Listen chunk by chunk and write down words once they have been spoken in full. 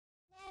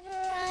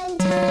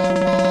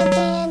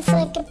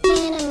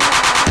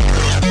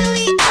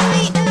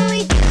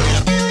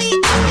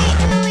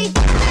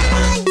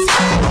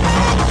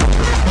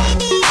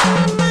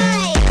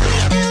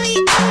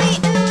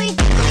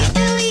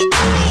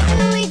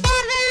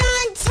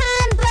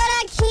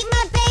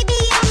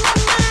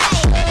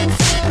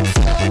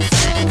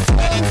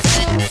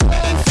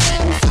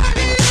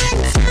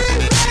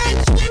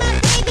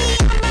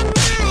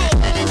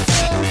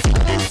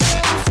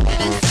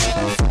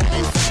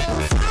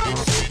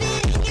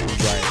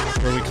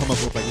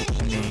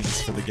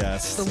the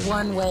guest. The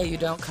one way you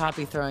don't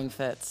copy throwing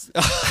fits.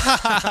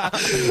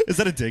 Is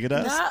that a dig at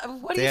us?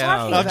 What are you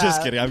talking about? I'm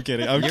just kidding. I'm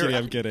kidding.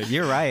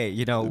 You're right.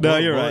 You know,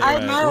 you're right. I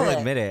admire we'll it.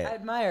 admit it. I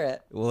admire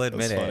it. We'll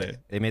admit That's it. funny.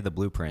 They made the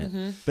blueprint.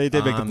 Mm-hmm. They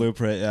did make the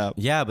blueprint, yeah.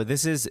 Yeah, but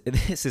this is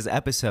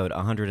episode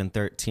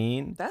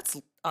 113.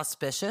 That's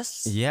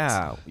auspicious.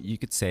 Yeah, you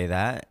could say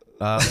that.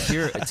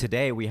 Here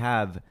today we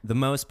have the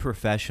most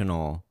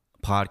professional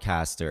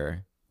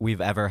podcaster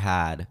we've ever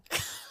had.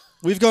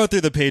 We've gone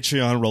through the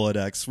Patreon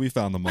Rolodex. We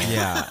found them all.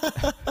 Yeah.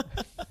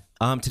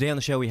 Today on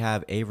the show we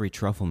have Avery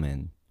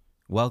Trufelman.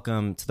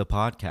 Welcome to the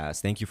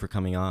podcast. Thank you for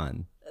coming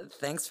on.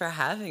 Thanks for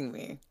having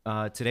me.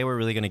 Today we're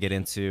really going to get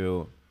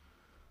into...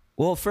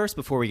 Well, first,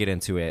 before we get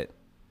into it,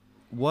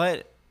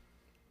 what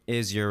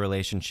is your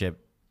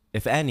relationship,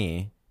 if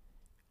any,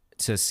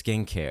 to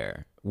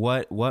skincare?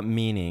 What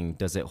meaning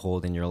does it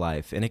hold in your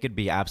life? And it could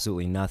be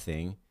absolutely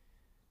nothing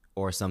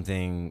or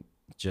something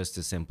just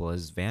as simple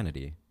as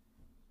vanity.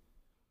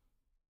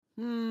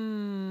 Well,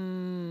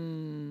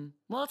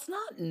 it's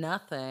not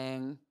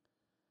nothing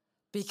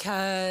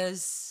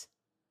because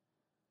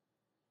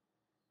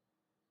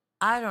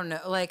I don't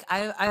know. Like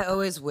I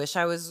always wish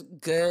I was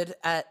good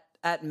at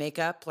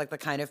makeup, like the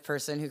kind of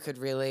person who could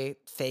really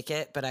fake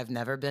it, but I've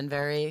never been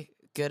very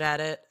good at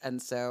it.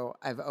 And so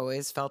I've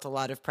always felt a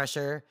lot of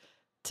pressure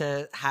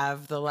to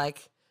have to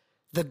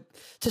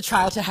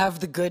try to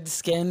have the good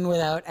skin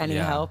without any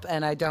help.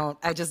 And I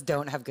just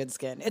don't have good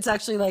skin. It's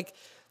actually like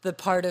the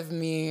part of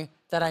me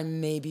that I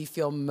maybe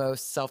feel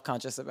most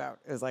self-conscious about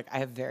is like I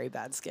have very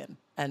bad skin.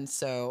 And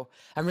so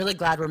I'm really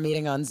glad we're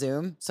meeting on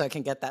Zoom so I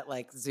can get that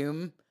like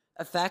Zoom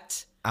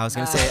effect. I was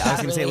gonna say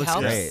it looks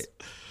great.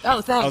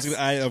 Oh, thanks.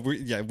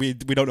 We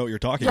don't know what you're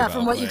talking about. Yeah,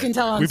 from what you can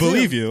tell on we Zoom.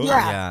 believe you.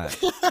 Yeah.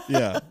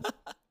 Yeah.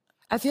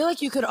 I feel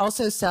like you could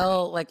also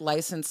sell, like,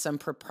 license some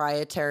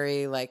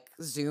proprietary, like,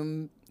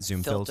 Zoom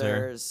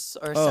filters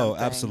or something. Oh,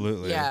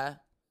 absolutely. Yeah,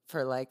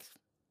 for, like,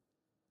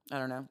 I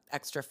don't know,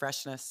 extra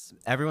freshness.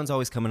 Everyone's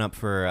always coming up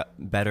for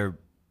better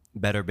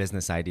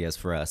business ideas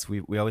for us.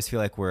 We always feel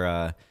like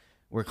we're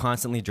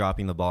constantly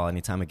dropping the ball.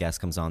 Anytime a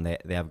guest comes on, they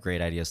have great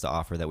ideas to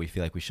offer that we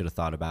feel like we should have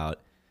thought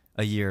about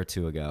a year or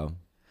two ago.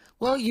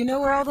 Well, you know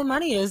where all the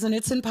money is, and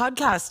it's in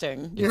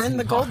podcasting. You're in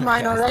the gold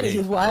mine already.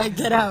 Why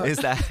get out? Is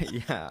that,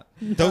 yeah.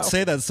 Don't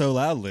say that so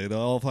loudly.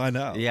 They'll all find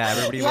out. Yeah,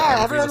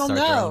 everyone will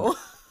know.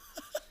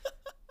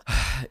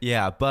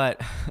 Yeah, but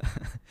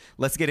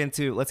let's get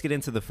into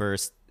the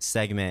first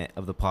segment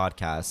of the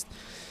podcast.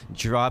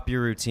 Drop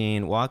your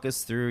routine. Walk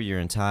us through your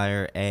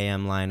entire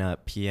AM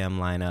lineup, PM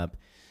lineup,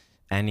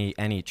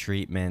 any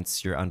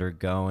treatments you're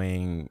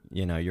undergoing,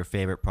 you know, your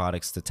favorite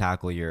products to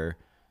tackle your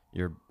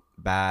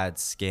bad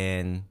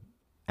skin,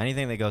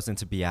 anything that goes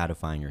into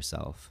beatifying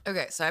yourself.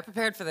 Okay, so I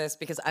prepared for this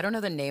because I don't know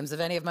the names of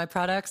any of my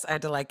products. I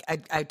had to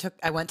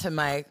I went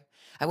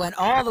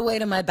all the way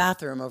to my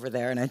bathroom over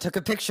there and I took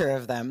a picture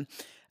of them.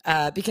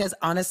 Because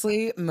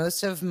honestly,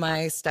 most of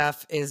my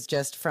stuff is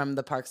just from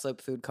the Park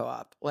Slope Food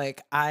Co-op.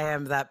 Like I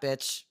am that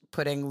bitch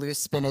putting loose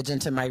spinach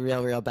into my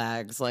real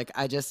bags. Like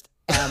I just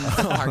am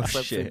the Park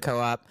Slope Food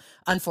Co-op.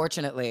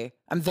 Unfortunately,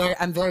 I'm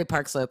very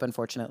Park Slope.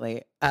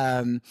 Unfortunately,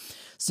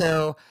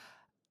 so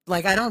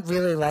like I don't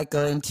really like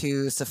going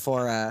to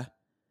Sephora.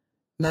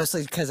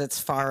 Mostly because it's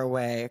far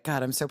away.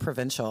 God, I'm so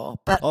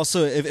provincial. But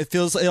also, it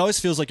always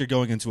feels like you're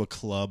going into a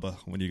club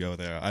when you go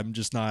there. I'm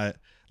just not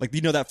like,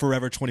 you know, that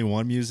Forever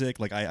 21 music.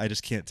 Like I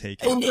just can't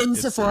take it. In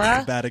Sephora,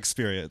 it's a bad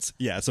experience.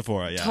 Yeah,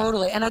 Sephora. Yeah,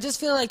 totally. And I just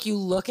feel like you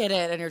look at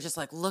it and you're just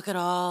like, look at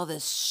all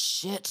this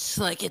shit.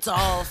 Like it's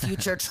all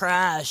future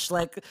trash.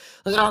 Like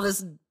look at all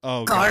this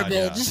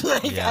garbage. God, yeah.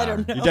 Like I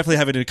don't know. You're definitely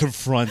having to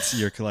confront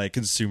your like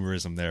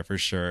consumerism there for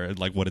sure, and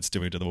like what it's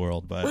doing to the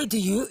world. But wait, do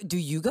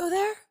you go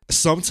there?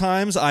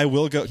 Sometimes I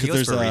will go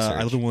because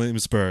I live in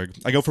Williamsburg.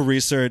 I go for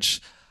research.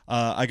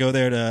 I go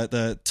there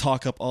to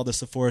talk up all the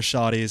Sephora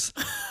shawties.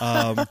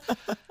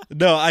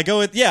 No, I go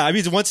with I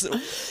mean, once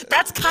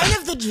that's kind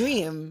of the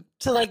dream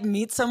to like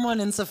meet someone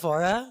in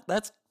Sephora.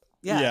 That's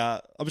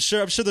I'm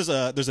sure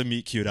there's a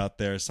meet cute out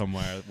there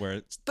somewhere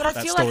where. But I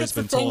feel like it's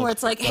the thing where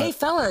it's like, hey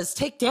fellas,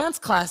 take dance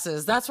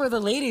classes. That's where the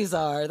ladies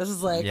are. This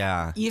is like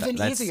even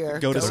easier.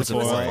 Go to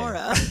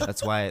Sephora.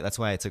 That's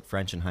why I took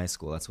French in high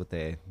school. That's what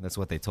they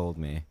told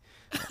me.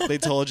 They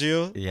told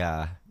you?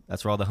 Yeah,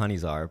 that's where all the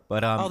honeys are.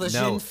 But all the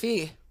jeune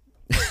filles.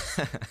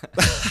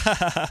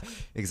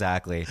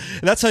 Exactly.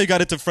 And that's how you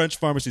got into French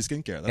pharmacy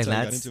skincare. That's how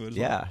you got into it as well.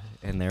 Yeah,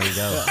 and there we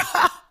go.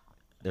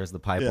 There's the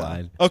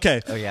pipeline. Yeah.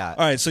 Okay. Oh yeah.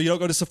 All right. So you don't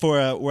go to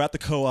Sephora. We're at the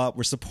co-op.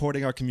 We're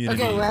supporting our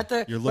community. Okay, we're at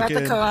the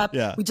co-op.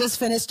 Yeah. We just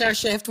finished our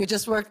shift. We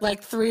just worked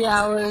like 3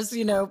 hours,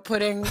 you know,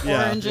 putting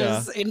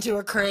oranges into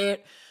a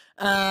crate.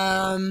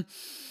 5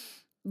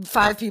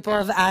 people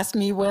have asked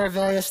me where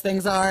various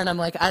things are, and I'm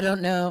like, I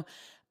don't know.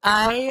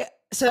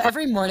 So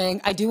every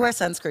morning I do wear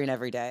sunscreen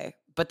every day.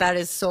 But that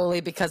is solely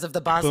because of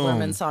the Boz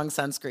Lerman song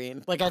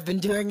Sunscreen. Like I've been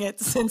doing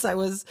it since I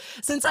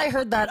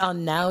heard that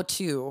on Now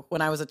 2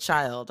 when I was a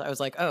child. I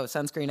was like, oh,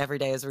 sunscreen every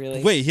day is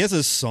really. Wait, he has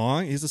a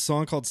song? He has a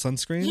song called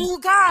Sunscreen? You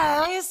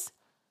guys.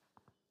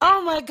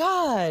 Oh my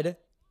God.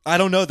 I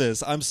don't know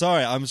this. I'm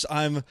sorry.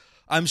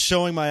 I'm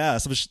showing my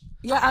ass.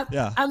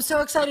 I'm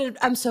so excited.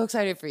 I'm so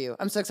excited for you.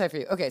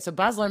 Okay, so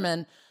Baz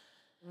Luhrmann,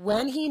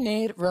 when he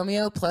made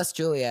Romeo plus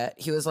Juliet,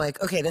 he was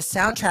like, okay, the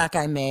soundtrack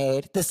I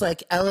made, this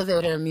like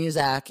elevator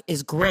music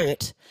is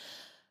great.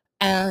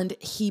 And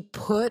he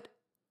put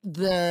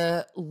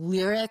the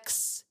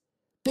lyrics,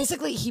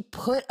 basically he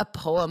put a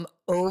poem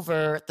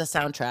over the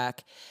soundtrack.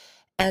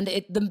 And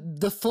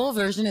the full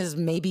version is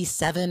maybe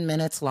 7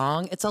 minutes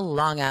long. It's a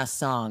long ass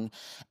song.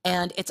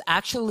 And it's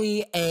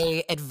actually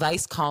a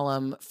advice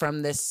column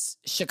from this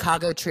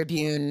Chicago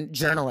Tribune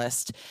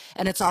journalist.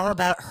 And it's all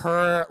about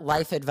her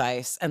life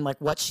advice and like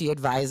what she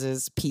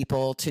advises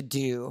people to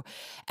do.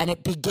 And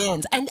it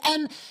begins, and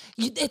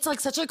it's like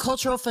such a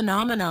cultural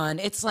phenomenon.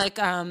 It's like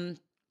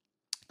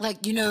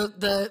you know,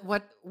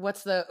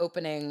 what's the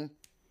opening?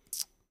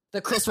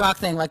 The Chris Rock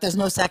thing, like there's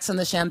no sex in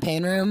the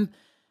champagne room.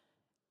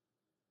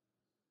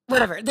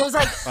 Whatever. There's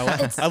like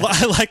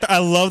I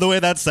love the way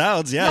that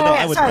sounds. Yeah,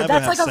 I would never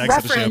have sex in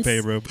the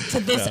champagne room. To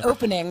this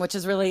opening, which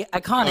is really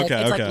iconic.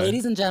 It's like,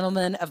 ladies and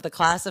gentlemen of the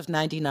class of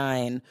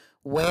 '99,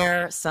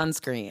 wear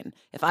sunscreen.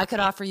 If I could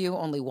offer you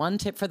only one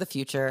tip for the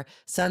future,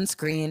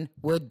 sunscreen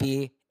would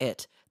be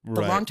it.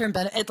 The long-term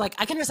benefit, like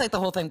I can recite the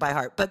whole thing by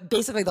heart, but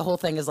basically the whole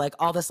thing is like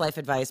all this life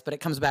advice, but it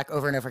comes back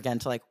over and over again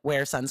to like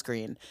wear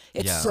sunscreen.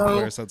 It's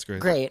wear sunscreen.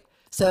 Great.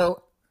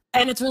 So.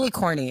 And it's really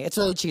corny. It's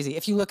really cheesy.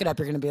 If you look it up,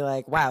 you're going to be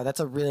like, wow,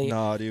 that's a really...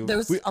 No, dude. There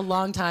was a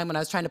long time when I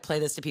was trying to play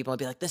this to people. I'd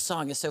be like, this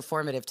song is so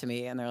formative to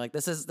me. And they're like,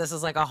 this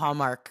is like a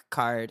Hallmark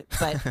card.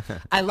 But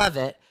I love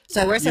it.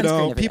 So we're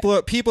sunscreen every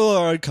day. People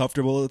are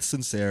uncomfortable with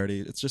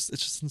sincerity. It's just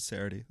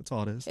sincerity. That's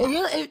all it is.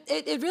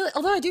 It really...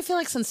 Although I do feel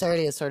like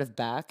sincerity is sort of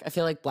back. I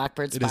feel like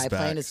Blackbird's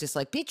Biplane is just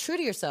like, be true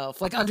to yourself.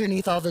 Like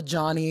underneath all the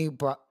Johnny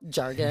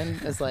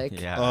jargon is like...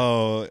 Yeah.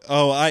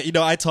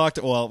 I talked...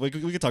 Well, we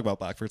could talk about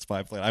Blackbird's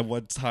Biplane. I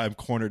one time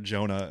cornered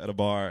Jonah at a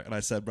bar and I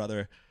said,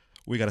 brother,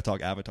 we got to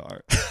talk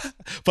Avatar.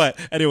 But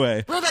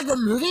anyway, well, like the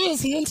movie, is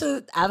he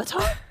into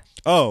Avatar?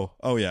 Oh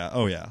yeah.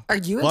 Are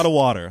you a lot of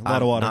water?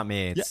 Not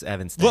me. It's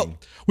Evan's thing. Well,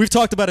 we've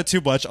talked about it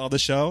too much on the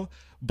show,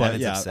 but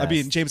Evan's obsessed. I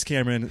mean, James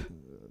Cameron,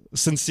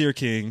 sincere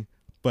king.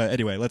 But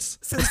anyway, let's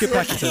get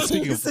back to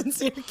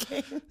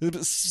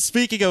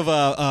speaking of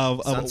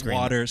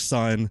water,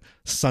 sun,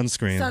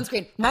 sunscreen.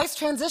 Sunscreen. Nice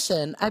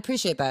transition. I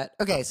appreciate that.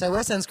 Okay, so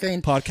we're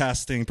sunscreen.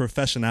 Podcasting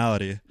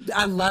professionality.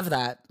 I love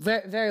that.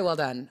 Very, very well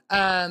done.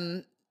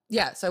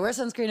 Yeah, so I wear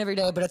sunscreen every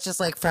day, but it's just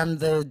like from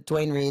the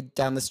Dwayne Reed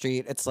down the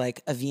street. It's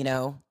like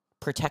Aveeno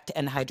Protect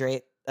and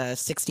Hydrate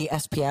 60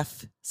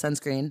 SPF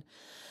sunscreen.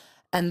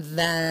 And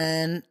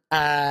then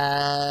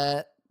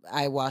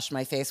I wash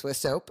my face with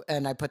soap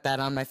and I put that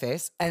on my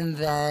face. And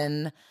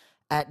then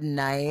at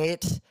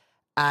night,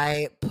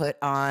 I put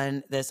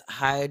on this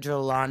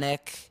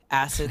hyaluronic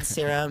acid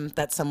serum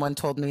that someone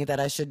told me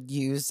that I should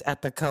use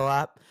at the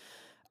co-op.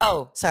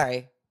 Oh,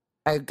 sorry.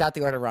 I got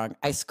the order wrong.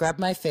 I scrub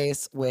my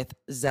face with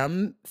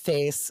Zum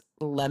Face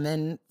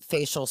Lemon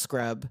Facial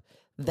Scrub.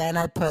 Then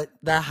I put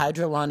the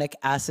hyaluronic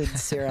acid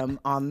serum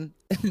on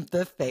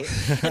the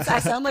face. I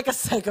sound like a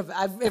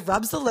psychopath. It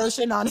rubs the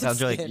lotion on his skin.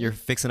 Sounds like you're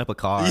fixing up a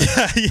car.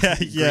 Yeah.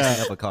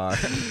 Greasing up a car.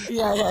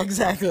 Yeah,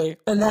 exactly.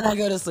 And then I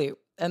go to sleep.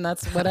 And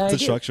that's what I do.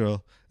 It's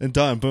structural. And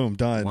done. Boom.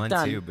 Done. One,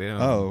 done. two,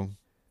 boom. Oh.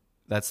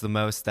 That's the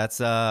most.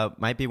 That's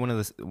might be one of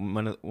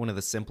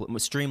the simple,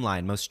 most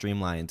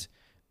streamlined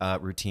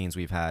routines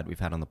we've had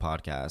on the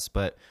podcast.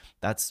 But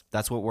that's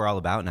what we're all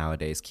about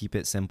nowadays. Keep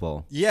it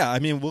simple. Yeah, I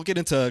mean, we'll get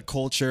into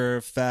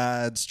culture,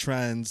 fads,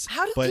 trends.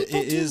 How do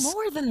people do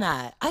more than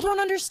that? I don't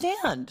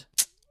understand.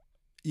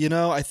 You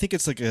know, I think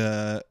it's like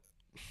a...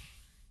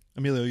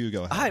 Emilio, you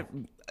go ahead.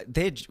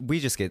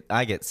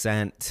 I get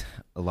sent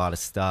a lot of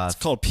stuff.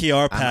 It's called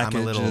PR packages.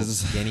 I'm a little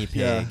guinea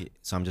pig,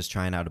 so I'm just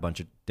trying out a bunch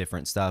of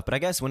different stuff. But I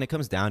guess when it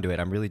comes down to it,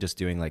 I'm really just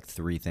doing like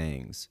 3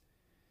 things.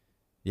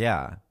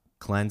 Yeah,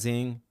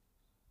 cleansing,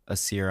 a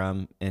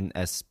serum, and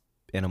a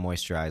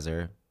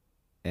moisturizer,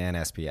 and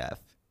SPF.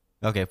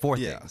 Okay, 4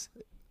 things.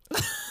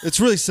 It's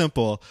really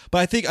simple, but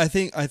I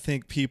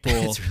think people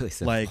it's really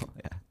simple, like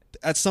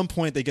at some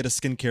point they get a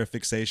skincare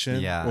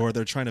fixation, or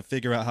they're trying to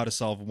figure out how to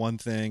solve one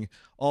thing.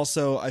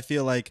 Also, I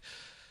feel like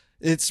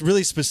it's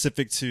really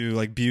specific to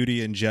like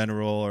beauty in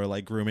general or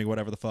like grooming,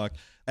 whatever the fuck.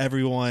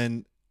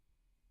 Everyone,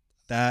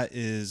 that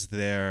is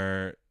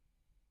their,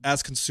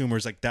 as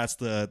consumers, like that's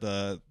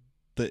the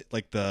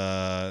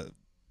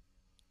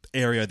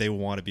area they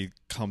want to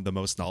become the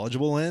most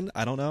knowledgeable in.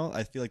 I don't know.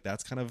 I feel like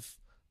that's kind of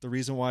the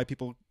reason why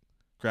people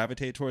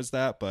gravitate towards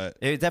that. But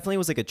it definitely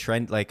was like a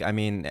trend. Like, I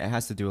mean, it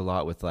has to do a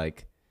lot with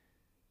like,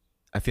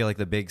 I feel like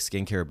the big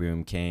skincare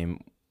boom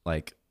came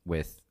like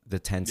with the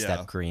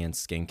 10-step Korean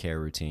skincare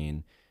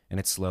routine,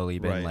 and it's slowly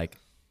been like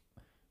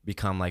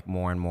become like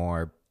more and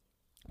more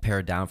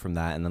pared down from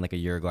that. And then like a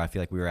year ago, I feel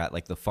like we were at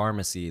like the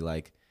pharmacy,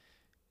 like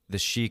the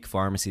chic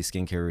pharmacy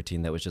skincare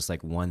routine that was just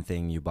like one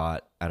thing you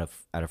bought at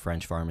a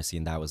French pharmacy,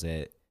 and that was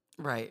it.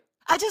 Right.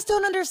 I just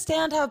don't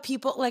understand how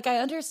people, like, I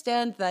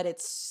understand that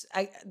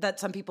that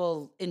some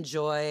people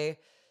enjoy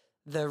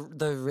the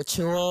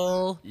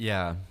ritual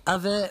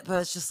of it,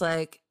 but it's just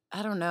like,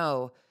 I don't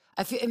know.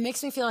 it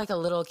makes me feel like a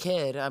little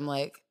kid. I'm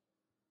like,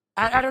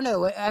 I don't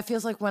know. It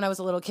feels like when I was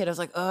a little kid, I was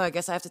like, oh, I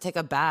guess I have to take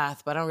a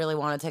bath, but I don't really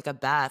want to take a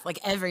bath. Like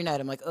every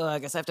night, I'm like, oh, I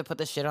guess I have to put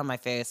this shit on my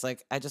face.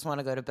 Like I just want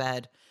to go to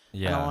bed. I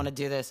don't want to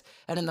do this.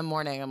 And in the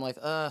morning, I'm like,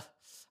 I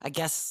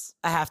guess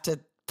I have to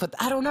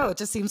I don't know. It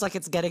just seems like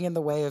it's getting in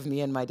the way of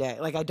me and my day.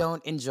 Like I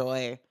don't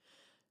enjoy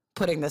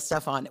putting this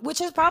stuff on, which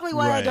is probably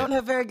why I don't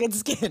have very good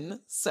skin.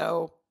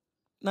 So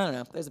I don't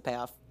know. There's a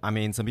payoff. I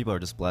mean, some people are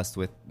just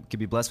could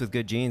be blessed with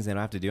good genes. They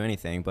don't have to do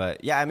anything.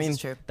 But yeah, I mean,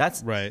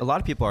 that's right. A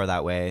lot of people are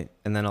that way.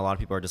 And then a lot of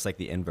people are just like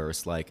the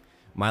inverse. Like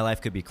my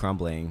life could be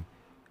crumbling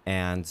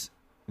and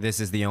this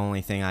is the only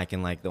thing I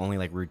can the only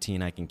like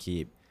routine I can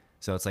keep.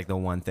 So it's like the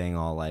one thing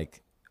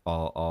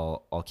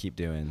I'll keep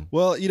doing.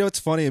 Well, it's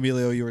funny,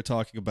 Emilio, you were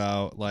talking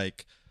about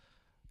like,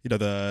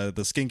 the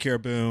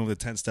skincare boom, the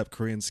 10-step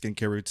Korean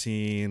skincare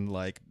routine,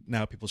 like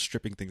now people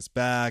stripping things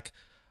back.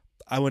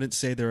 I wouldn't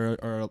say there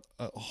are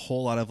a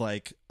whole lot of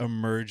like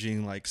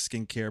emerging like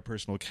skincare,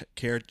 personal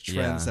care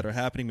trends that are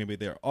happening. Maybe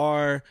there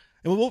are,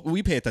 and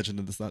we pay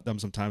attention to them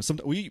sometimes.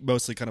 We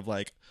mostly kind of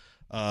like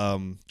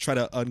try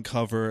to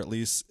uncover, at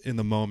least in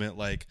the moment,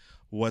 like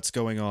what's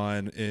going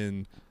on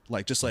in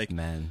like just like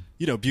men,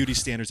 beauty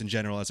standards in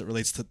general as it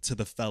relates to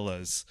the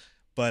fellas.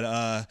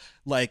 But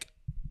like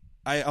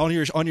on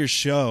your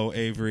show,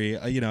 Avery,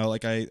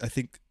 I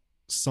think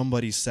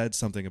somebody said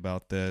something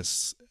about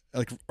this.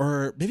 Like,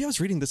 or maybe I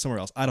was reading this somewhere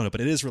else. I don't know, but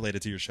it is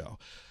related to your show.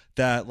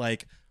 That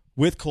like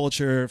with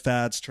culture,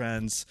 fads,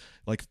 trends,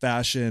 like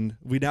fashion,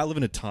 we now live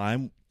in a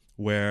time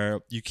where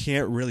you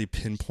can't really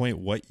pinpoint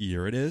what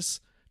year it is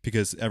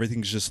because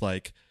everything's just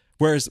like.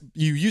 Whereas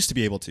you used to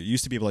be able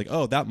like,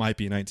 oh, that might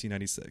be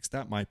 1996,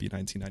 that might be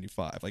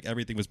 1995. Like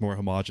everything was more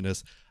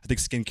homogenous. I think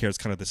skincare is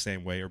kind of the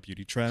same way, or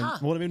beauty trends. Huh.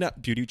 Well, maybe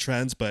not beauty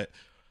trends, but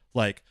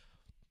like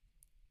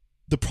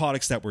the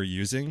products that we're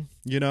using,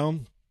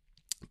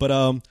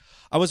 But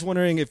I was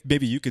wondering if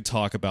maybe you could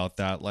talk about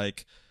that,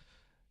 like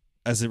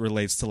as it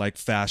relates to like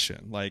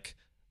fashion. Like,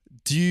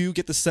 do you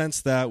get the sense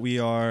that we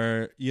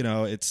are,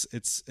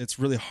 it's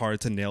really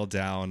hard to nail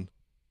down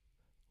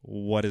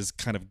what is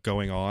kind of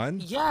going on?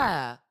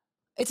 Yeah,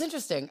 it's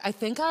interesting. I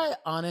think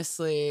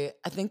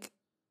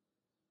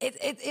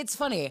it's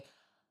funny.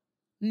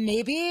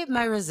 Maybe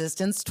my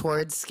resistance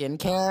towards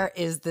skincare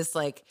is this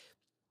like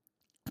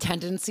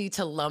tendency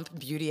to lump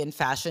beauty and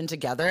fashion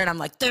together, and I'm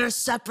like, they're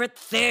separate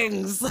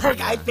things.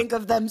 Like I think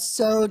of them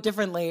so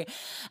differently,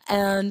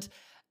 and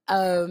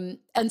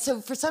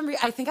so for some reason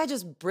I think I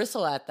just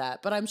bristle at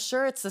that. But I'm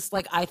sure it's just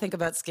like I think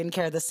about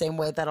skincare the same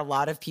way that a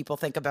lot of people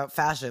think about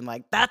fashion.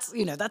 Like that's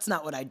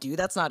not what I do.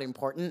 That's not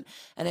important,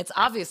 and it's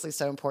obviously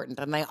so important,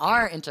 and they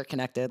are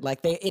interconnected. Like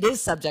it is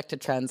subject to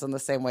trends in the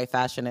same way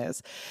fashion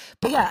is.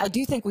 But yeah, I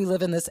do think we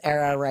live in this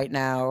era right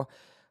now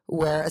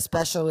where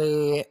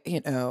especially,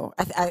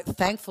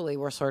 thankfully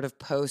we're sort of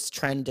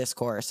post-trend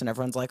discourse and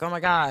everyone's like, oh my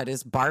God,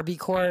 is Barbie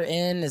core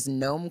in? Is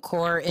gnome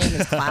core in?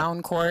 Is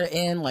clown core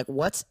in? Like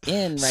what's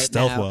in right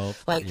Stealth now?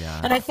 Wealth. Like,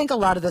 and I think a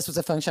lot of this was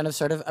a function of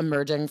sort of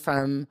emerging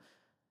from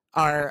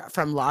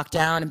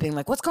lockdown and being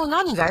like, what's going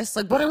on, you guys?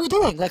 Like, what are we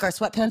doing? Like, are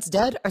sweatpants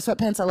dead? Are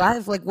sweatpants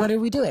alive? Like, what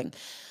are we doing?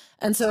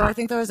 And so I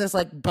think there was this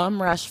like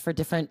bum rush for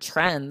different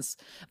trends.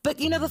 But,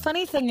 the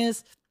funny thing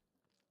is,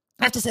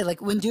 I have to say,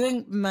 like, when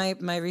doing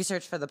my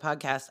research for the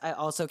podcast, I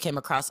also came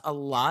across a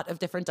lot of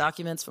different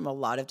documents from a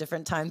lot of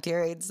different time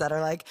periods that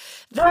are like,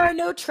 there are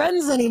no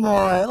trends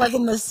anymore. Like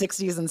in the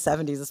 60s and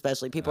 70s,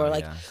 especially, people are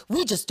like,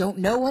 we just don't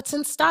know what's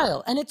in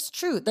style. And it's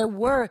true. There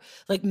were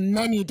like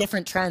many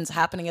different trends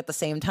happening at the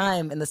same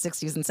time in the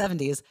 60s and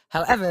 70s.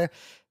 However,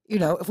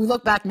 if we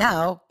look back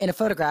now in a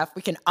photograph,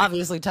 we can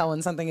obviously tell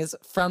when something is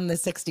from the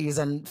 60s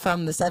and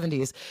from the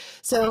 70s.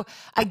 So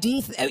I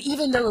do,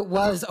 even though it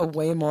was a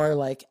way more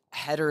like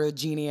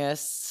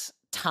heterogeneous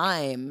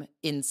time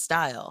in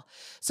style.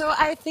 So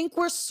I think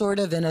we're sort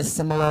of in a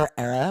similar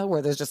era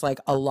where there's just like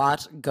a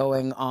lot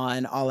going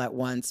on all at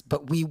once,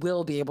 but we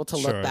will be able to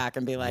look back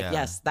and be like,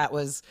 yes, that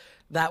was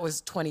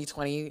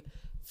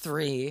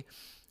 2023.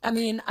 I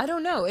mean, I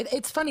don't know.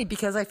 It's funny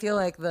because I feel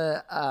like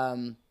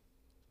the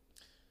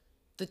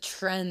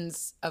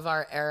trends of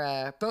our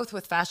era, both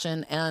with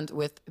fashion and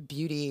with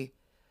beauty,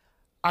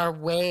 are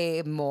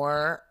way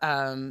more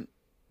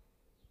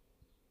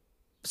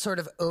sort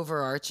of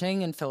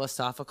overarching and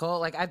philosophical.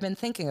 Like I've been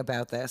thinking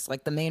about this,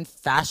 like the main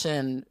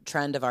fashion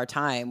trend of our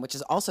time, which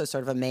is also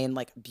sort of a main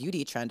like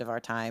beauty trend of our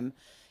time,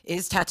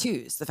 is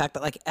tattoos. The fact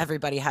that like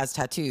everybody has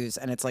tattoos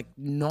and it's like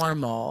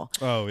normal.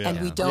 Oh yeah.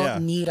 And we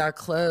don't need our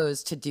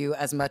clothes to do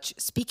as much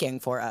speaking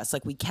for us.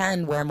 Like we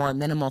can wear more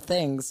minimal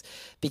things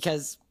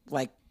because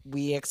like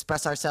we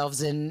express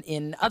ourselves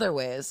in other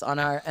ways in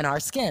our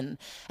skin,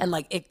 and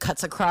like it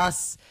cuts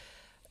across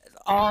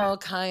all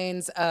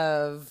kinds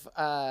of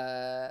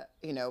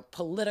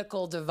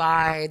political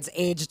divides,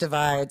 age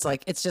divides.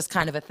 Like it's just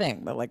kind of a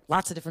thing. But like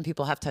lots of different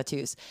people have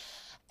tattoos,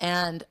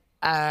 and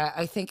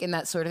I think in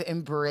that sort of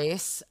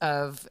embrace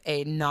of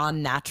a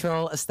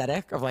non-natural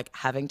aesthetic of like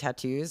having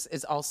tattoos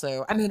is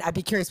also. I mean, I'd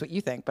be curious what you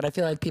think, but I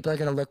feel like people are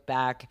going to look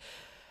back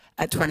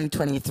at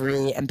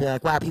 2023 and be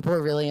like, wow, people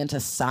are really into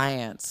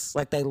science.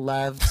 Like they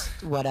loved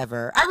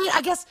whatever. I mean,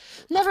 I guess,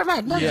 never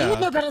mind. No, you would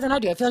know better than I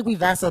do. I feel like we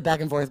vacillate back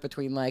and forth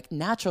between like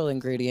natural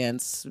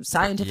ingredients,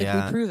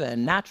 scientifically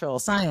proven, natural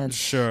science.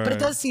 Sure. But it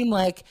does seem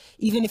like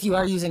even if you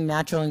are using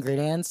natural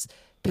ingredients,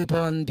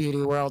 people in the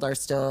beauty world are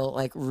still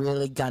like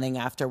really gunning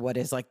after what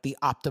is like the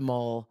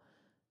optimal,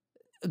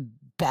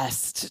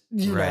 best,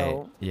 you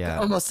know,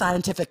 almost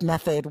scientific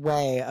method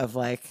way of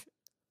like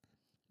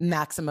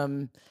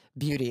maximum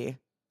beauty.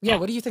 Yeah,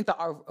 what do you think the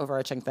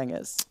overarching thing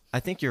is? I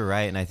think you're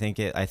right, and I think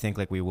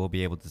like we will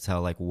be able to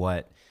tell like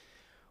what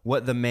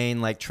the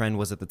main like trend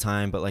was at the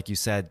time. But like you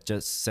said,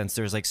 just since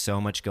there's like so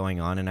much going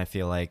on, and I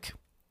feel like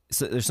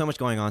there's so much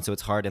going on, so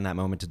it's hard in that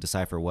moment to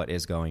decipher what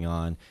is going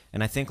on.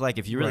 And I think like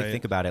if you really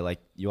think about it,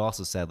 like you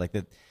also said, like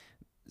the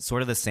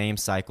sort of the same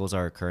cycles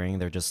are occurring.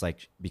 They're just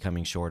like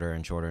becoming shorter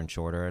and shorter and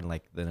shorter, and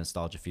like the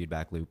nostalgia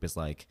feedback loop is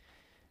like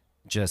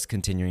just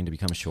continuing to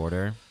become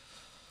shorter.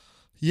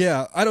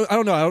 Yeah, I don't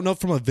know. I don't know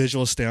from a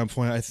visual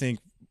standpoint. I think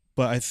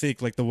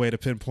like the way to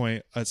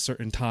pinpoint a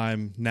certain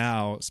time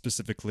now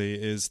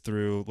specifically is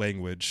through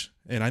language.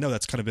 And I know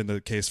that's kind of been the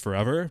case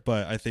forever,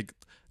 but I think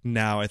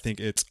now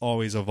it's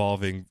always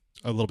evolving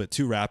a little bit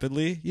too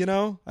rapidly, you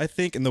know? I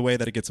think in the way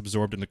that it gets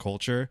absorbed into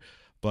culture.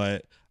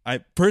 But I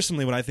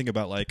personally, when I think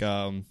about like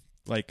I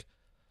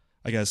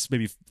guess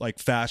maybe like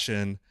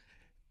fashion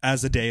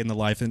as a day in the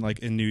life in like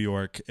in New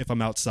York, if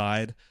I'm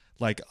outside,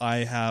 like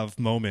I have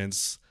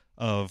moments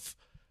of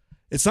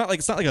it's not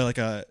like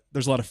a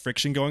there's a lot of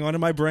friction going on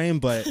in my brain,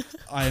 but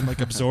I'm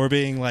like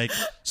absorbing like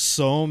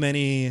so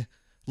many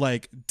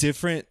like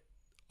different,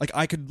 like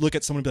I could look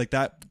at someone and be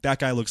like, that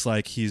guy looks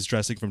like he's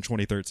dressing from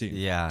 2013.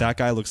 Yeah. That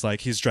guy looks like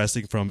he's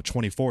dressing from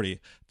 2040.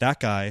 That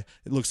guy,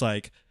 it looks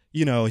like,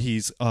 you know,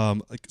 he's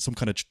like some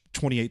kind of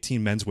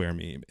 2018 menswear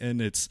meme.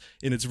 And it's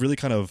really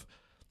kind of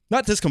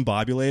not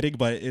discombobulating,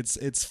 but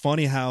it's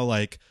funny how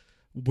like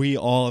we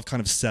all have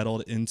kind of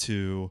settled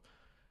into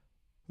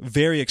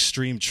very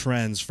extreme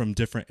trends from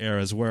different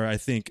eras where I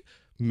think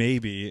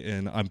maybe,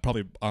 and I'm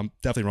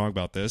definitely wrong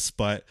about this,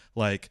 but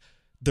like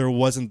there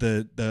wasn't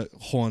the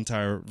whole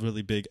entire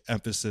really big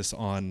emphasis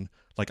on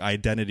like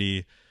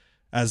identity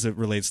as it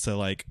relates to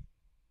like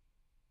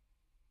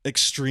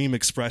extreme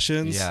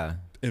expressions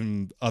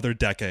in other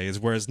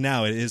decades, whereas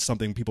now it is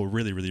something people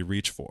really, really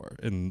reach for,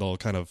 and they'll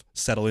kind of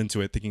settle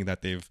into it thinking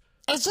that they've...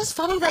 It's just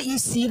funny that you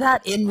see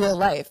that in real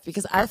life,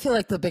 because I feel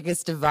like the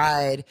biggest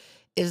divide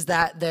is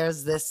that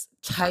there's this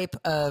type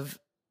of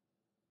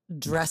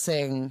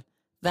dressing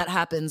that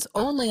happens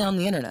only on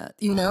the internet.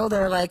 You know,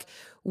 there are like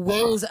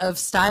ways of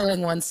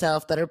styling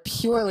oneself that are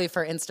purely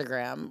for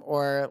Instagram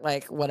or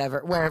like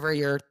whatever, wherever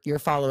your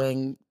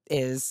following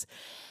is.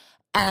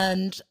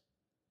 And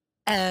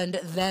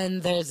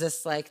then there's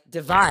this like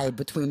divide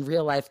between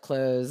real life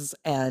clothes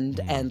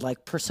and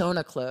like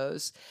persona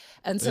clothes.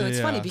 And so it's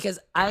funny because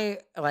I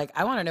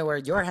want to know where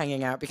you're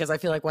hanging out, because I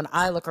feel like when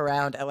I look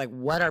around at like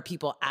what are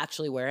people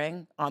actually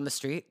wearing on the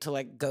street to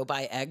like go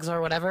buy eggs or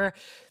whatever.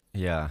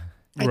 Yeah.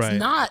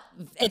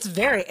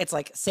 It's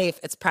like safe,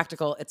 it's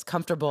practical, it's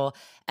comfortable.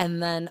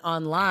 And then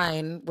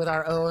online with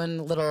our own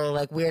little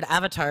like weird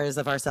avatars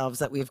of ourselves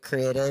that we've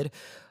created,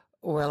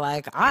 we're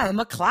like, I'm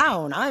a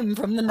clown, I'm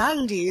from the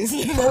 90s,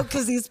 you know,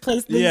 because these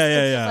places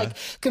like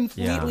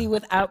completely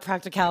without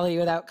practicality,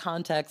 without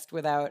context,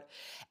 without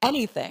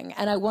anything.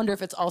 And I wonder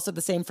if it's also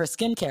the same for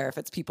skincare, if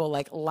it's people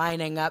like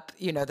lining up,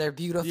 you know, their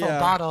beautiful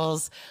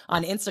bottles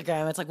on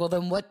Instagram. It's like, well,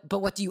 then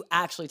what do you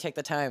actually take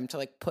the time to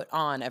like put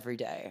on every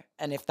day?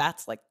 And if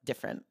that's like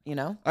different, you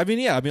know? I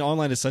mean,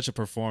 online is such a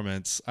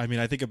performance. I mean,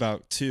 I think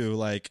about too,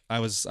 like I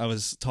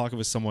was talking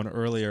with someone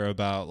earlier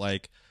about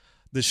like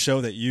the show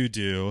that you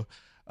do.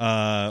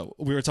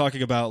 We were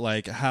talking about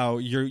like how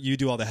you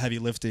do all the heavy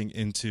lifting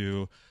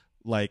into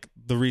like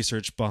the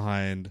research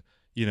behind,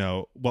 you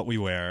know, what we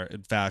wear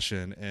in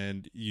fashion,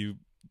 and you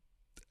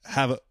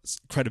have a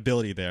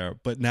credibility there.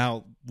 But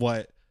now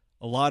what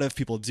a lot of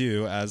people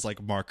do as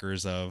like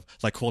markers of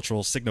like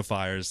cultural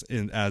signifiers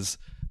as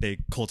they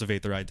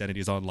cultivate their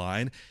identities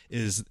online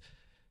is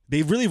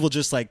they really will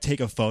just like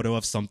take a photo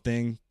of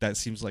something that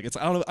seems like it's,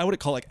 I don't know, I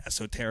wouldn't call it like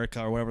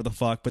esoterica or whatever the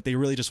fuck, but they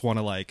really just want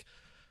to like,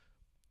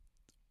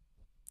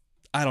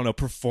 I don't know,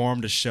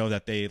 perform to show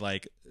that they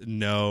like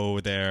know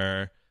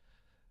they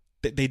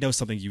know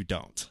something you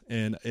don't.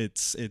 And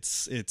it's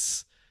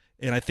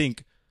and I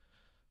think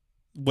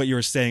what you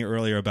were saying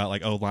earlier about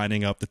like, oh,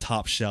 lining up the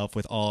top shelf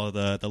with all of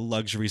the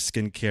luxury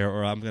skincare,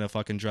 or I'm gonna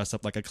fucking dress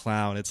up like a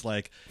clown. It's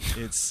like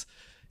it's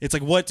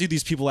like, what do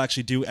these people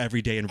actually do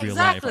every day in real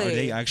life? Are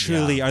they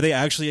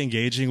actually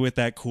engaging with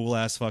that cool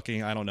ass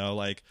fucking, I don't know,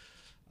 like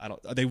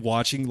are they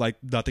watching like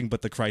nothing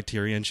but the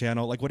Criterion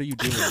channel? Like, what are you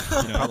doing?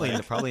 You know,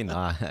 probably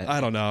not.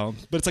 I don't know.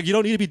 But it's like, you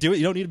don't need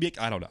to be,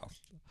 I don't know.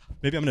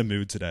 Maybe I'm in a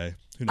mood today.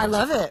 Who knows? I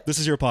love it. This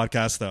is your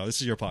podcast though.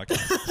 This is your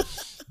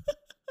podcast.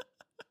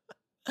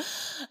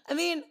 I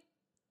mean,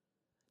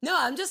 No,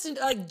 I'm just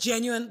like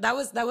genuine. That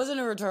wasn't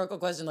a rhetorical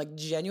question. Like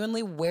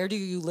genuinely, where do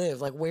you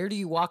live? Like where do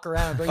you walk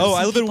around?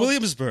 I live in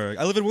Williamsburg.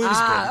 Okay, Can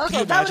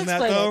you imagine that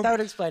though? That would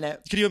explain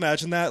it. Can you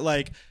imagine that?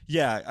 Like,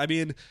 yeah, I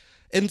mean,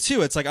 and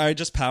two, it's like I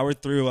just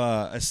powered through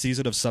a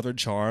season of Southern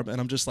Charm, and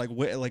I'm just like,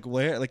 where,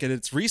 and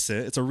it's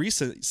recent. It's a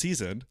recent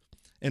season,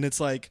 and it's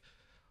like,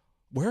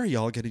 where are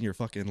y'all getting your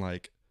fucking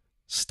like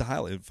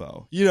style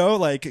info? You know,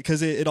 like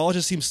because it all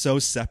just seems so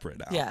separate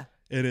now. Yeah.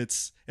 And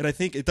I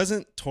think it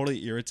doesn't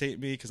totally irritate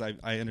me because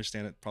I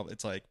understand it probably.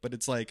 It's like, but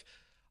it's like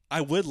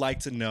I would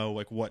like to know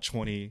like what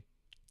the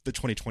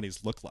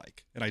 2020s look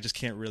like, and I just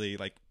can't really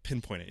like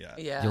pinpoint it yet.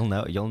 Yeah,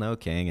 you'll know,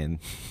 King, and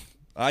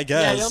I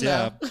guess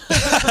yeah.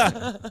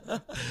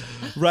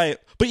 Right,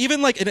 but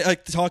even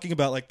like talking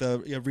about like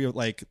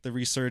the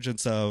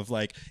resurgence of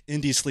like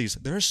indie sleaze,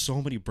 there are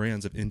so many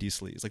brands of indie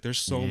sleaze. Like there's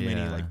so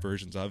many like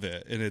versions of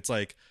it, and it's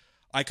like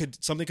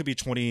something could be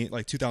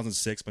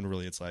 2006, but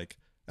really it's like.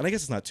 And I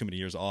guess it's not too many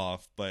years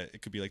off, but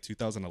it could be like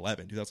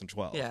 2011,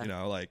 2012. Yeah. You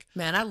know, like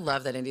man, I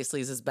love that indie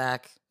sleaze is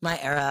back. My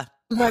era,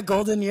 my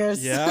golden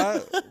years. Yeah.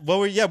 What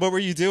were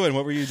you doing?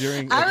 What were you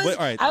doing?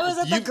 Like, I was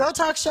at the Girl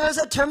Talk shows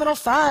at Terminal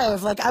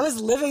 5. Like I was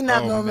living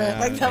that moment. Man,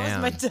 like that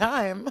was my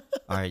time.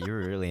 All right, you were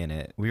really in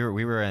it. We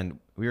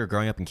were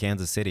growing up in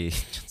Kansas City,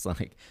 just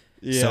like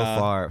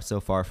so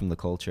far from the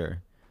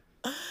culture.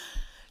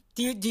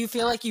 Do you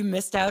feel like you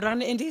missed out on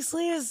indie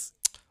sleaze?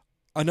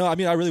 No, I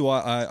mean, I really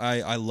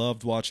I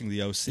loved watching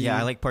the OC. Yeah,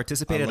 I like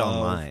participated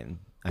online.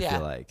 I feel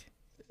like.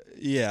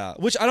 Yeah,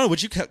 which I don't know.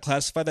 Would you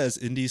classify that as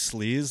indie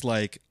sleaze?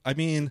 Like, I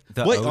mean,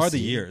 what are the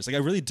years? Like, I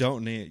really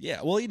don't need.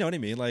 Yeah, well, you know what I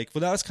mean. Like, well,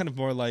 that was kind of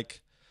more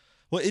like,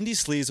 well, indie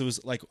sleaze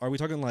was like, are we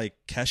talking like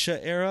Kesha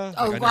era?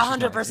 Oh,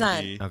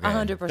 100%,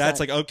 100%. That's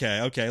like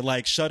okay,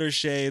 like Shutter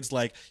Shades,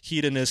 like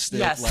hedonistic,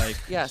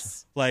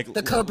 like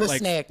the Cobra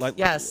Snake,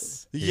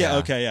 yes, yeah,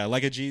 okay, yeah,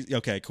 like a G.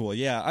 Okay, cool,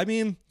 yeah. I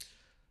mean.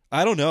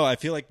 I don't know. I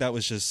feel like that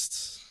was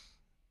just,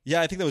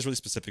 I think that was really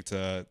specific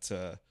to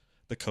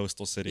the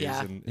coastal cities,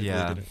 and it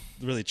really didn't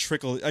really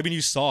trickle. I mean,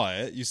 you saw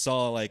it, you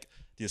saw like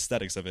the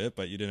aesthetics of it,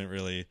 but you didn't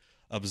really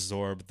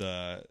absorb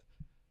the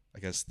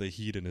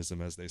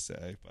hedonism, as they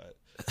say. But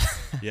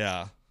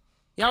yeah,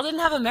 y'all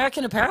didn't have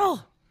American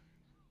Apparel.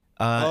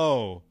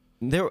 I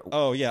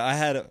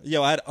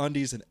had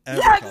undies and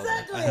every color.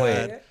 Exactly. I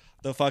had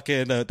the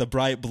fucking the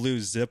bright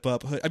blue zip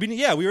up hood. I mean,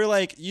 yeah, we were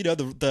like, you know,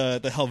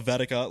 the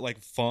Helvetica like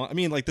font. I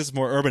mean, like this is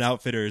more Urban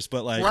Outfitters,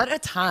 but like what a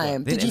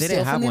time! They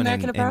didn't have one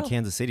in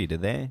Kansas City,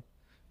 did they?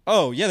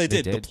 Oh yeah, they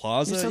did. The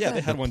Plaza, yeah, they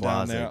had one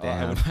Plaza,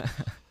 down there.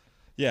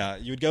 Yeah,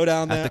 you would go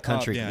down there at the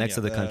country next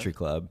to the country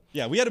club.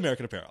 Yeah, we had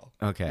American Apparel.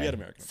 Okay, we had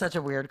American. Such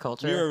a weird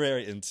culture. We were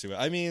very into it.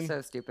 I mean,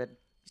 so stupid.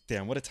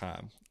 Damn, what a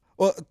time.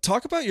 Well,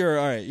 talk about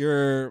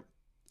your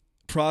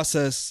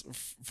process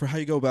for how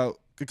you go about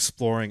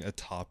exploring a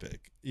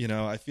topic. You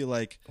know, I feel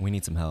like we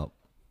need some help.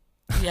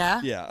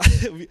 Yeah. Yeah.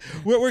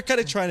 we're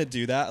kind of trying to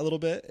do that a little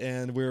bit,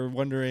 and we're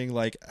wondering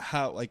like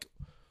how, like,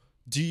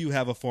 do you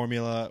have a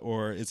formula,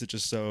 or is it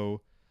just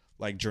so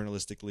like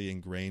journalistically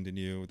ingrained in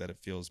you that it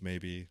feels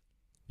maybe,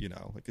 you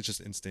know, like it's just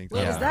instinct?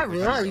 Wait, is that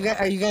real? Are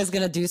you guys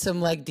gonna do some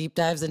like deep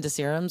dives into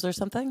serums or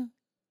something?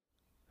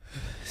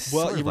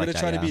 Well, we're gonna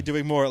try to be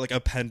doing more like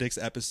appendix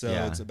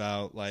episodes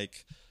about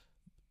like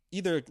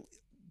either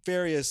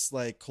various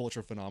like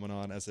cultural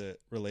phenomenon as it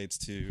relates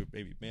to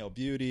maybe male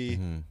beauty,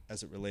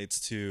 as it relates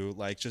to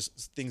like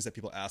just things that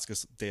people ask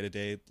us day to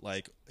day,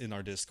 like in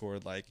our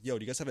Discord, like, yo,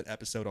 do you guys have an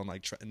episode on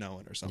like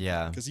Noan or something?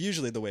 Yeah. Because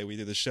usually the way we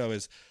do the show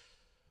is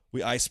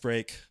we ice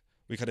break.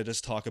 We kind of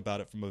just talk about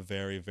it from a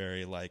very,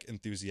 very like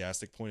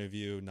enthusiastic point of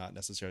view, not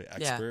necessarily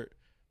expert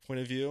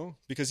point of view,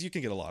 because you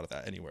can get a lot of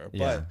that anywhere.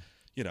 Yeah. But,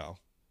 you know,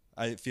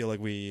 I feel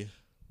like we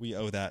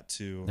owe that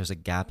to... There's a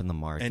gap in the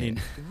market.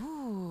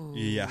 Ooh.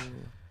 Yeah.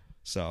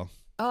 So.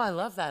 Oh, I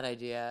love that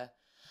idea.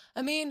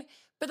 I mean,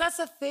 but that's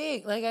the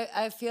thing. Like,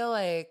 I feel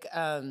like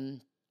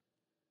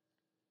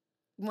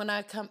when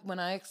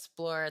I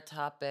explore a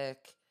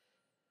topic,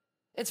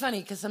 it's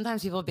funny because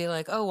sometimes people be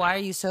like, "Oh, why are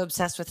you so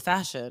obsessed with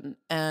fashion?"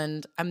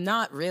 And I'm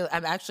not really.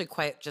 I'm actually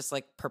quite just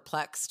like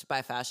perplexed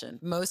by fashion.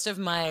 Most of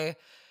my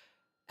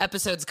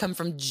episodes come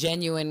from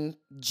genuine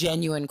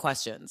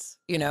questions.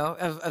 You know,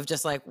 of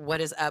just like, what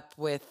is up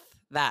with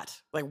that?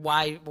 Like,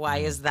 why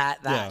is that?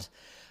 Yeah.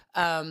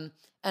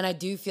 And I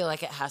do feel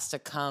like it has to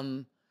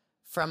come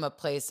from a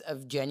place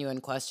of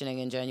genuine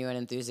questioning and genuine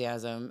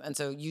enthusiasm. And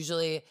so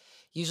usually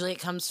it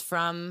comes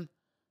from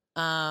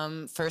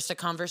first a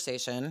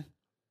conversation.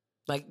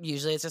 Like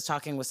usually it's just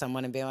talking with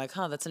someone and being like,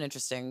 "Huh, that's an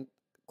interesting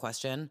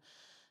question."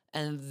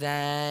 And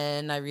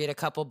then I read a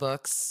couple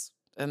books,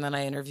 and then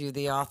I interview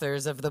the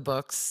authors of the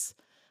books.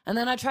 And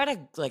then I try to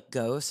like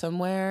go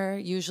somewhere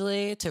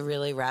usually to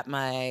really wrap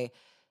my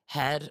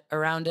head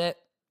around it.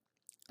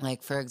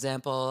 Like, for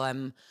example,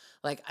 I'm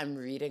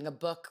reading a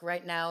book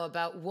right now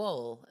about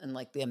wool and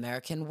like the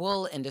American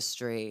wool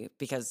industry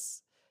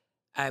because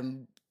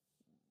I'm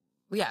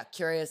yeah,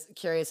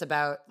 curious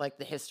about like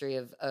the history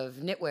of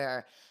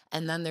knitwear.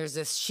 And then there's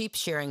this sheep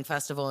shearing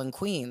festival in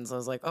Queens. I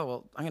was like, oh,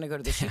 well, I'm going to go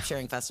to the sheep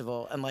shearing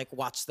festival and like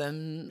watch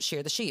them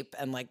shear the sheep.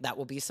 And like, that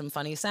will be some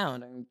funny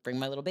sound, and bring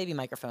my little baby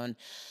microphone.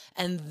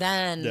 And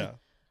then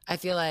I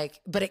feel like,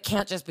 but it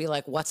can't just be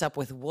like, what's up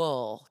with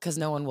wool? Because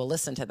no one will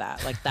listen to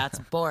that. Like, that's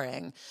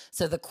boring.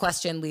 So the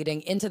question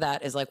leading into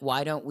that is like,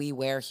 why don't we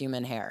wear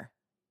human hair?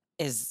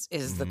 Is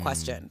the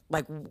question.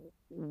 Like,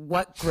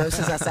 what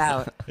grosses us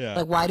out?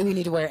 Like, why do we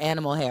need to wear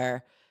animal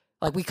hair?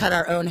 Like, we cut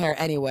our own hair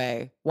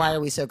anyway. Why are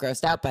we so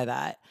grossed out by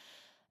that?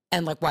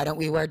 And like, why don't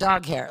we wear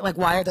dog hair? Like,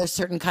 why are there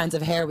certain kinds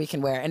of hair we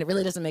can wear? And it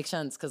really doesn't make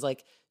sense, because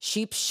like,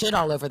 sheep shit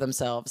all over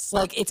themselves.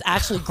 Like, it's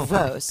actually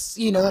gross.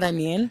 You know what I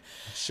mean?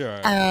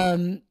 Sure.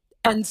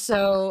 And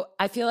so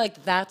I feel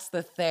like that's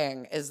the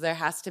thing, is there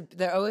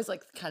are always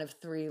like kind of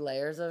three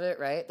layers of it,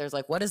 right? There's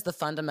like, what is the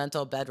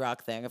fundamental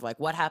bedrock thing of like,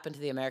 what happened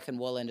to the American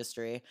wool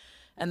industry?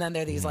 And then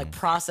there are these like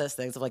process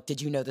things of like,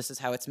 did you know this is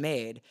how it's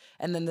made?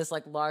 And then this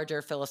like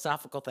larger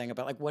philosophical thing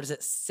about like, what does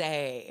it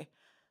say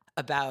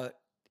about,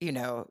 you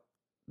know,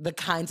 the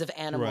kinds of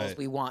animals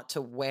we want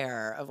to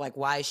wear, of like,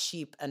 why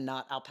sheep and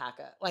not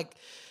alpaca? Like,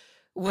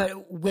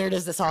 where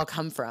does this all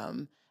come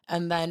from?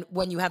 And then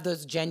when you have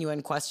those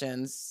genuine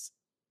questions,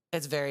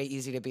 it's very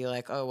easy to be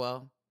like, oh,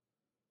 well,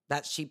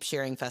 that sheep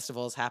shearing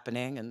festival is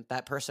happening, and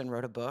that person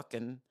wrote a book,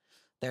 and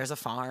there's a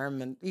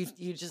farm, and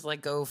you just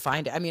like go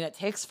find it. I mean, it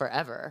takes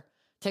forever.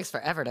 It takes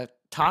forever to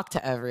talk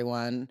to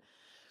everyone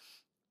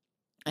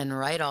and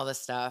write all this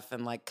stuff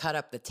and like cut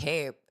up the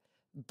tape.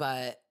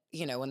 But,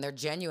 you know, when they're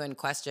genuine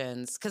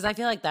questions, because I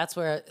feel like that's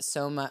where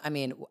so much, I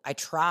mean, I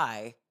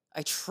try,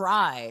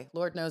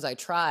 Lord knows I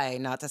try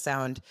not to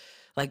sound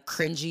like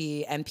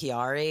cringy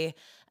NPR-y.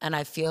 And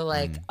I feel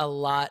like a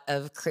lot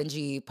of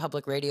cringy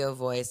public radio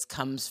voice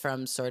comes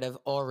from sort of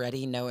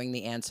already knowing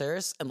the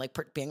answers and like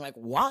being like,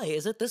 why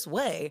is it this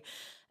way?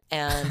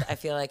 And I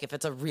feel like if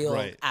it's a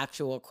real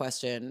actual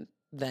question,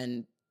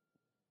 then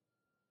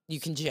you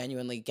can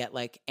genuinely get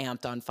like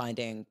amped on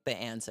finding the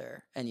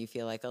answer, and you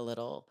feel like a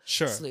little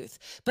sleuth.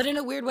 But in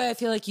a weird way, I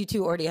feel like you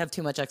two already have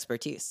too much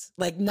expertise.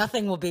 Like,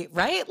 nothing will be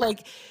right.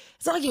 Like,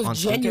 it's not like you have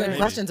genuine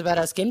questions about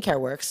how skincare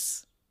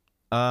works.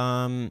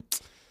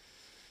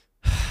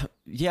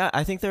 Yeah,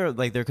 I think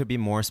there could be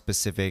more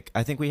specific.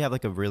 I think we have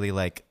like a really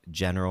like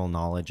general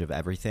knowledge of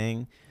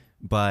everything,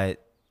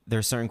 but there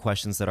are certain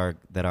questions that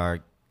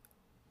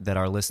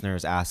our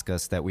listeners ask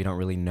us that we don't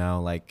really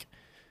know. Like,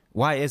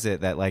 why is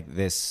it that like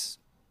this?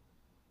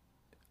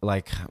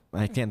 Like,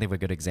 I can't think of a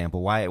good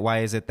example. Why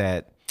is it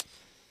that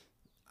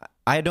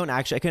I couldn't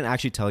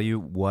actually tell you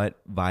what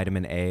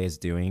vitamin A is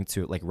doing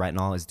to, like,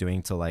 retinol is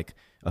doing to like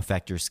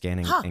affect your skin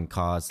and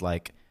cause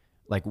like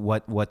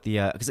what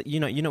the because we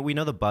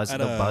know the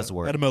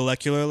buzzword at a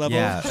molecular level.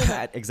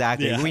 Yeah,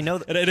 exactly. Yeah. We know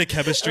in a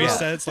chemistry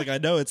sense. Like, I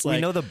know it's like,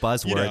 we know the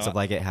buzzwords of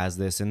like, it has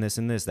this and this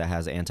and this that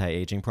has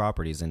anti-aging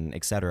properties and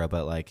etc.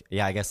 But like,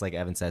 yeah, I guess like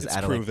Evan says, it's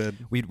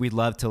proven. Like, we'd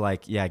love to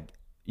like,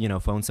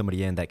 phone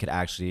somebody in that could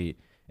actually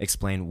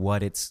explain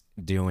what it's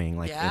doing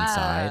like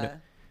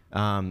inside.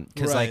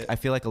 Because like, I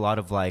feel like a lot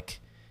of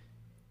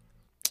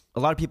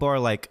people are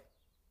like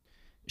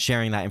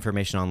sharing that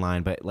information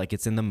online, but like,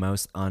 it's in the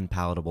most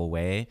unpalatable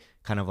way,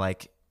 kind of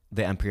like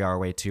the NPR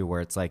way too,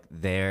 where it's like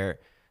they're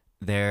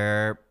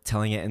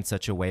telling it in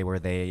such a way where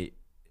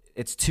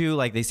it's too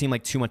like, they seem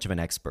like too much of an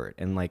expert,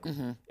 and like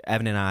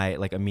Evan and I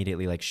like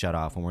immediately like shut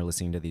off when we're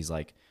listening to these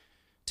like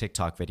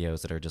TikTok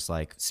videos that are just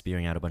like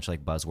spewing out a bunch of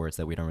like buzzwords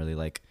that we don't really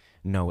like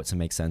know what to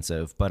make sense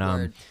of. But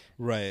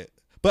right.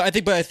 But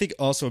I think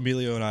also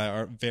Emilio and I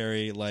are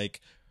very like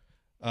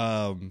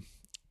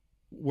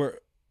we're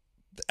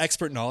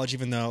expert knowledge,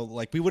 even though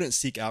like we wouldn't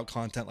seek out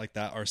content like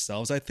that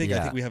ourselves. I think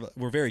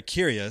we're very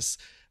curious.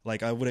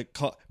 Like, I wouldn't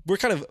call, we're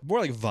kind of more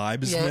like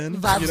Vibesmen,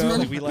 you know,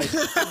 like we like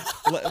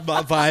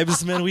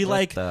Vibesmen. We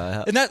like,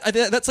 and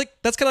that's kind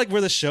of like where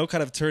the show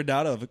kind of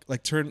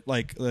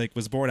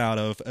was born out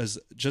of, as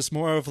just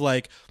more of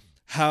like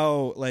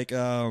how like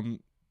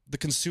the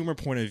consumer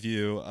point of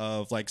view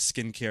of like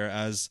skincare,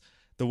 as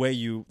the way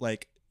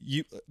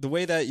the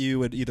way that you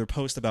would either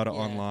post about it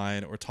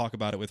online or talk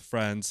about it with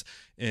friends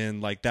in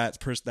like that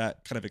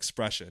kind of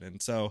expression.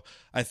 And so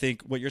I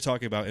think what you're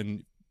talking about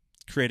in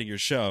creating your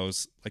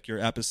shows, like your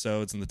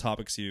episodes and the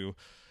topics you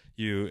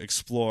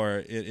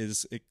explore,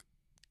 it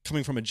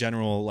coming from a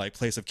general like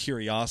place of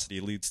curiosity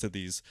leads to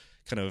these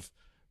kind of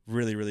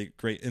really, really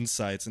great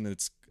insights. And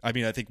I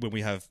think when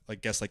we have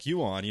like guests like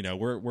you on, you know,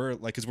 we're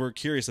like, cause we're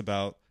curious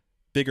about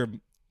bigger,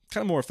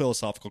 kind of more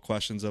philosophical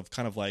questions of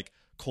kind of like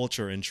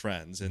culture and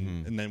trends.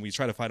 And then we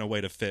try to find a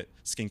way to fit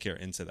skincare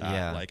into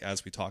that, like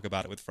as we talk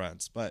about it with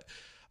friends. But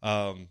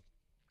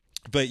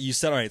you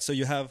said, all right, so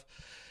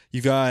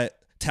you've got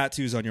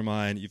tattoos on your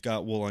mind, you've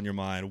got wool on your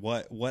mind.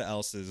 What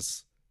else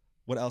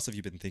have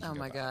you been thinking about? Oh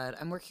my God.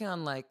 I'm working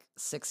on like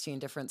 16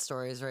 different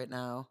stories right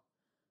now.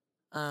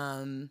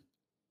 Damn,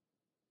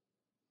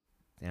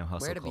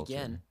 hustle where to culture.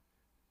 begin?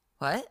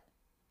 What?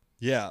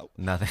 Yeah.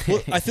 Nothing.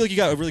 Well, I feel like you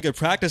got a really good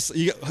practice.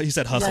 You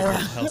said hustle,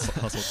 hustle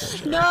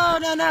culture. No.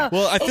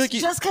 Well, I feel it's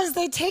just because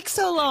they take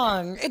so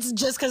long. It's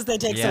just because they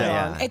take so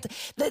Yeah. long.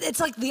 It's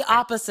like the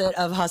opposite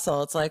of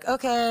hustle. It's like,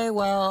 okay,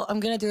 well, I'm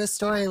going to do a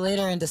story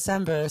later in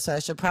December, so I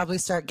should probably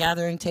start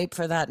gathering tape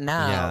for that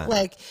now. Yeah.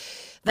 Like,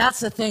 that's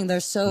the thing.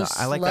 They're so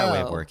slow. I like that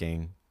way of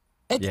working.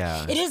 It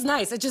is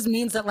nice. It just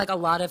means that like a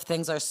lot of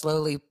things are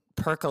slowly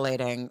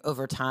percolating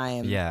over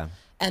time. Yeah.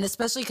 And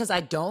especially because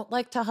I don't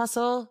like to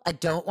hustle. I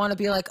don't want to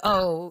be like,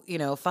 oh,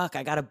 fuck,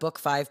 I got to book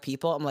 5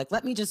 people. I'm like,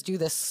 let me just do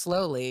this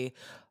slowly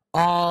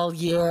all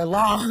year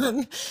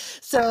long.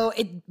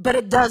 But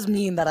it does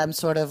mean that I'm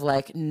sort of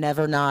like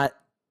never not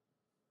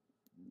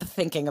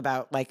thinking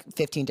about like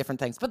 15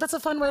 different things. But that's a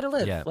fun way to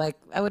live. Yeah. Like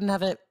I wouldn't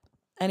have it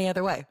any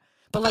other way.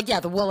 But like,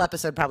 yeah, the wool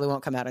episode probably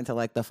won't come out until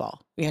like the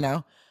fall,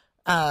 Cool.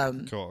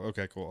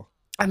 Okay, cool.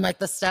 I'm like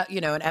the stuff,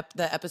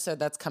 the episode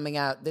that's coming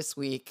out this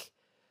week.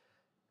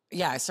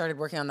 Yeah, I started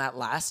working on that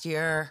last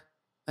year.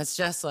 It's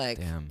just like,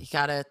 you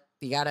gotta,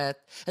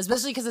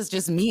 especially because it's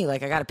just me.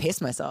 Like I gotta pace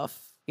myself,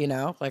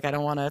 like I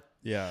don't want to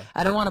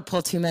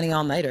pull too many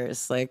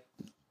all-nighters. Like,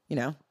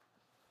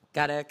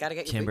 gotta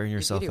get Can't burn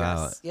yourself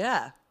out.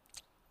 Yeah.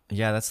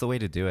 Yeah, that's the way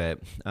to do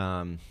it.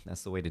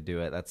 That's the way to do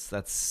it.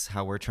 That's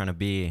how we're trying to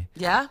be.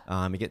 Yeah.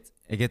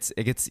 It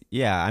gets.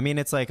 Yeah. I mean,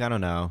 it's like, I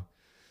don't know.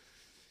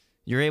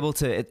 You're able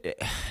to,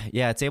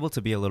 it's able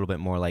to be a little bit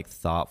more like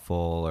thoughtful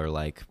or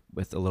like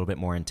with a little bit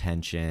more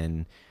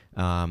intention.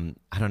 I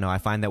don't know. I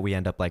find that we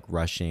end up like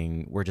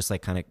rushing. We're just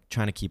like kind of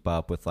trying to keep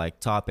up with like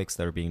topics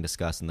that are being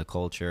discussed in the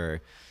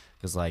culture.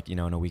 Because like, in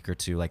a week or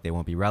two, like they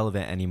won't be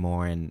relevant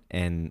anymore. And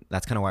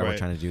that's kind of why we're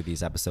trying to do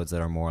these episodes that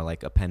are more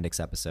like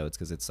appendix episodes.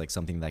 Because it's like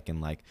something that can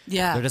like,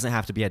 there doesn't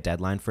have to be a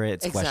deadline for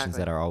it. It's questions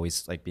that are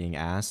always like being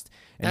asked.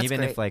 And that's even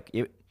great. if like,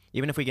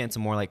 even if we get into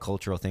more like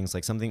cultural things,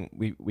 like something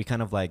we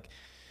kind of like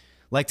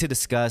to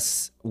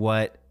discuss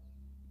what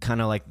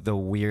kind of like the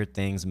weird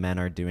things men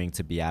are doing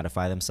to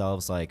beatify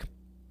themselves. Like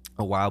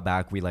a while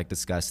back, we like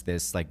discussed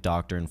this like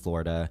doctor in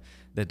Florida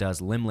that does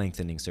limb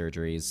lengthening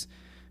surgeries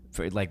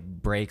for like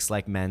breaks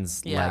like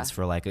men's legs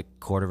for like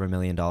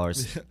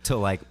 $250,000 to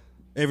like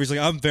Avery's like,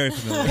 I'm very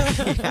familiar.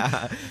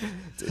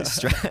 to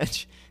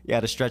stretch. Yeah,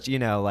 to stretch,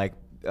 like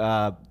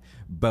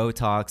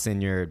Botox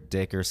in your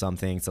dick or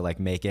something to like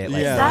make it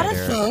like Is that a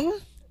thing?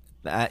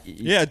 Dick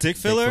filler. Dick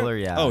filler,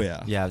 yeah. Oh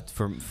yeah. Yeah,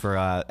 for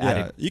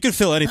added. You can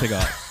fill anything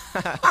up.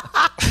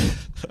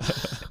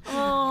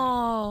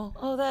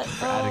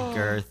 Added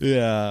girth.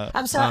 Yeah.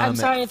 I'm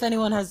sorry if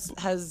anyone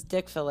has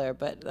dick filler,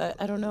 but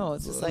I don't know.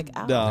 It's just like,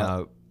 ow.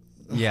 No.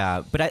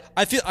 Yeah, but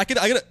I feel I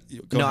gotta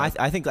go ahead.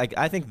 I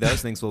think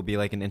those things will be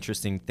like an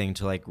interesting thing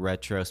to like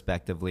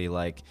retrospectively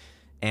like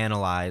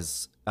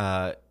analyze.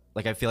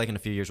 Like I feel like in a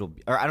few years or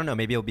I don't know,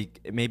 maybe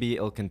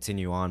it'll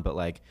continue on, but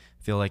like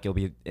I feel like it'll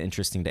be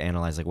interesting to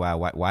analyze like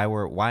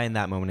why in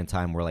that moment in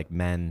time were like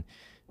men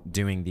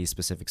doing these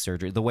specific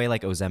surgeries, the way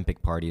like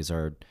Ozempic parties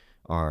are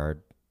or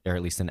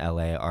at least in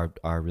LA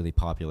are really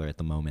popular at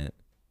the moment.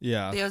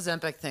 Yeah, the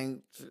Ozempic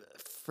thing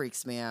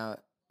freaks me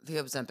out. The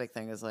Ozempic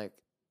thing is like,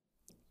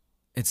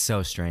 it's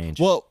so strange.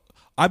 Well,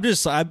 I'm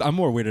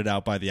more weirded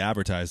out by the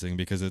advertising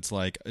because it's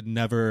like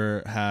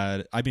never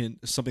had. I mean,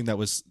 something that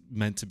was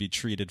meant to be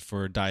treated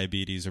for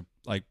diabetes or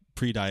like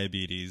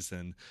pre-diabetes,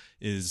 and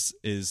is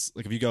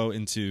like if you go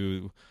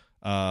into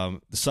the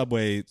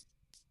subway,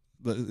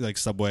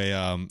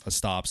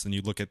 stops, and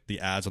you look at the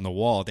ads on the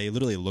wall, they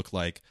literally look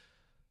like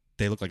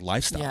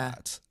lifestyle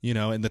ads,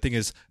 and the thing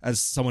is, as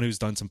someone who's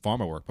done some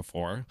pharma work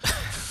before,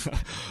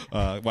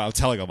 I'm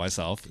telling on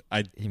myself,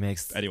 he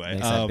makes that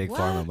big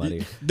pharma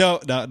money. No,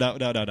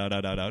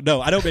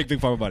 I don't make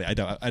big pharma money. I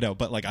don't,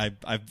 but like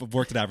I've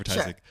worked in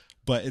advertising. Sure.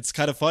 But it's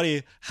kind of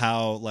funny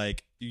how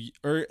like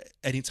or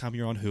anytime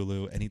you're on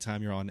Hulu,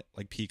 anytime you're on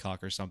like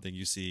Peacock or something,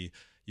 you see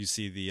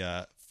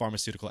the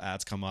pharmaceutical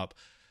ads come up.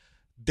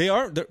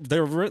 They're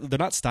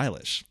not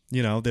stylish,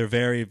 they're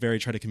very, very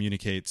trying to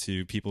communicate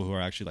to people who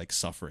are actually like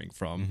suffering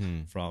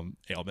from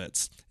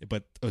ailments.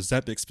 But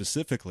Ozempic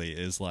specifically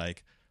is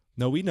like,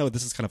 no, we know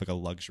this is kind of like a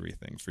luxury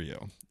thing for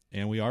you,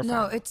 and we are.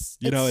 No, it's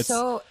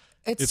so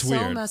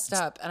weird. Messed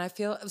up, and I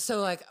feel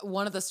so like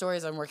one of the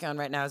stories I'm working on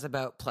right now is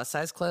about plus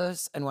size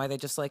clothes and why they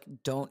just like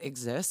don't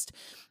exist,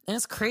 and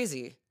it's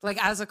crazy.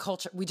 Like as a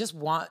culture, we just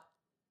want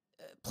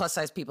plus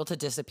size people to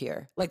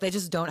disappear. Like they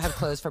just don't have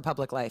clothes for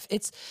public life.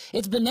 It's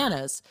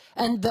bananas.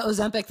 And the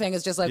Ozempic thing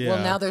is just like,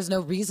 well, now there's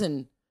no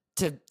reason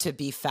to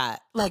be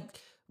fat. Like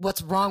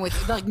what's wrong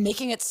with like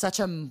making it such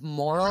a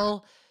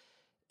moral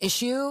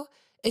issue?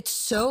 It's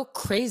so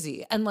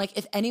crazy. And like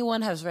if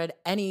anyone has read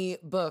any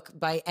book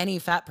by any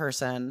fat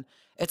person,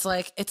 it's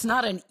like it's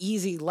not an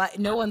easy life.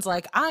 No one's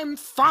like, I'm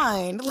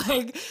fine.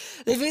 Like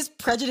they face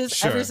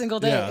prejudice every single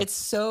day. Yeah. It's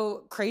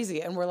so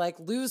crazy. And we're like,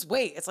 lose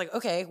weight. It's like,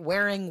 okay,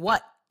 wearing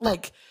what?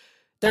 Like,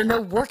 there are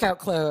no workout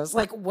clothes.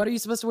 Like, what are you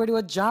supposed to wear to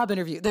a job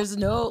interview? There's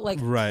no like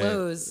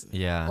clothes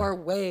or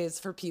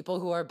ways for people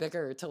who are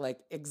bigger to like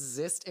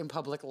exist in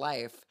public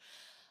life.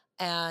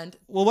 And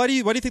well, why do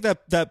you think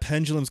that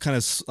pendulum's kind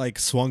of like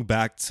swung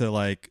back to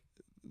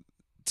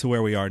to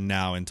where we are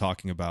now and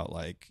talking about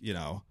like,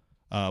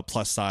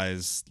 plus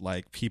size,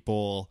 like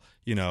people,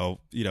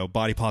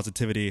 body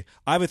positivity.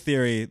 I have a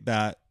theory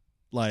that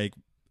like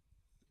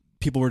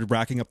people were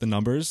racking up the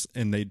numbers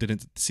and they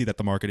didn't see that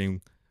the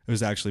marketing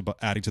was actually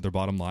adding to their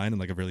bottom line in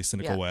like a really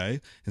cynical way.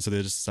 And so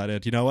they just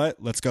decided, you know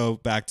what, let's go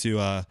back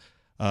to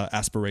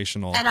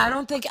aspirational. And I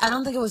don't think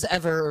it was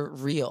ever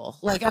real.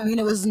 Like, I mean,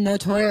 it was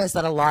notorious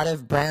that a lot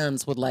of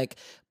brands would like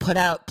put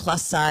out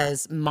plus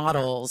size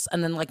models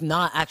and then like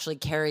not actually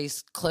carry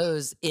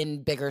clothes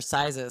in bigger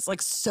sizes.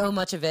 Like so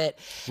much of it,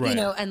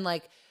 and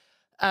like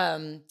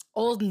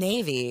Old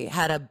Navy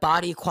had a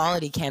body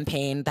quality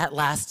campaign that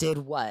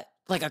lasted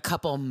like a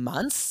couple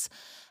months.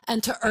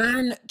 And to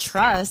earn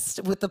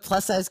trust with the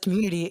plus size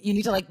community, you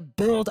need to like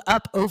build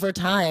up over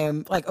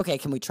time. Like, okay,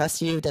 can we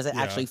trust you? Does it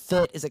actually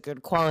fit? Is it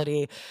good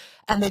quality?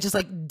 And they just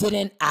like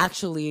didn't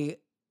actually,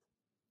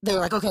 they were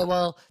like, okay,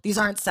 well, these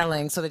aren't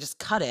selling. So they just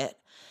cut it.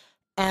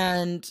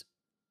 And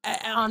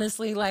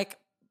honestly, like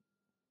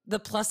the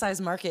plus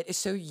size market is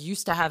so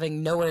used to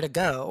having nowhere to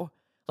go.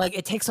 Like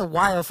it takes a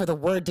while for the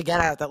word to get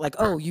out that like,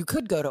 oh, you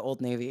could go to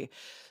Old Navy.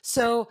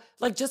 So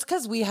like just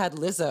because we had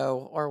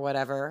Lizzo or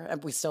whatever,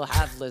 and we still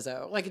have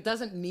Lizzo, like it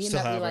doesn't mean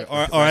still that we like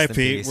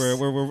R.I.P. We're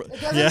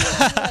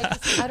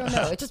I don't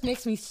know. It just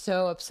makes me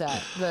so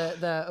upset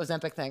the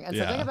Ozempic thing. And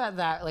so think about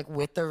that, like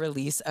with the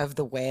release of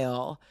The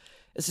Whale,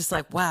 it's just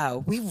like wow,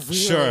 we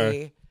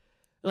really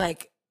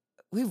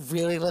we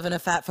really live in a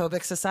fat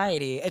phobic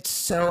society. It's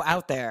so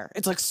out there.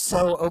 It's like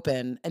so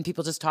open, and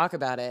people just talk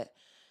about it.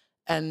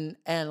 And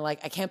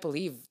like I can't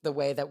believe the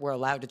way that we're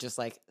allowed to just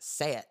like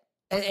say it.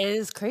 It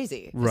is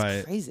crazy.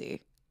 It's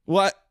crazy.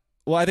 Well,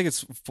 I think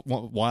it's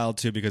wild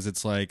too because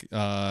it's like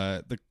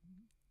the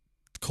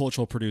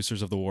cultural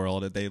producers of the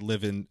world. They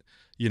live in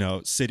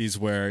cities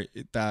where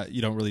that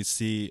you don't really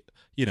see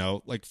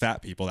like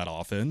fat people that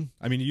often.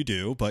 I mean, you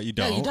do, but you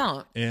don't. No, you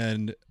don't.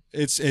 And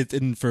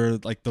and for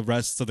like the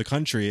rest of the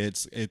country,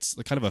 it's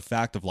kind of a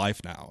fact of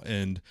life now.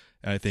 And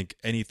I think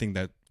anything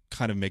that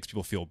kind of makes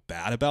people feel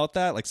bad about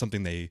that, like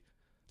something they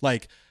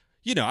like,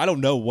 I don't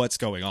know what's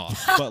going on,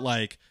 but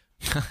like.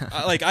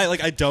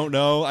 I don't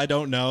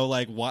know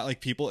like why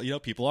like people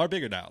people are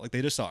bigger now, like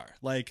they just are,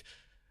 like,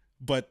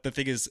 but the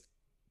thing is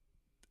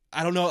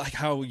I don't know like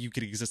how you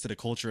could exist in a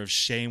culture of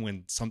shame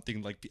when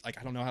something like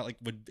I don't know how like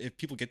if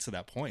people get to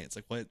that point, it's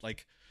like what,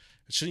 like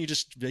shouldn't you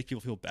just make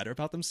people feel better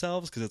about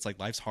themselves because it's like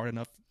life's hard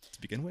enough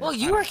to begin with? Well,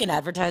 you work in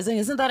advertising,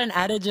 isn't that an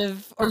adage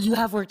of, or you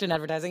have worked in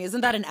advertising,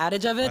 isn't that an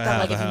adage of it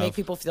that like if you make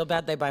people feel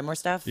bad they buy more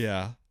stuff?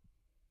 Yeah.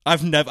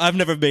 I've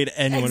never made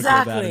anyone feel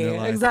bad in their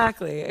life.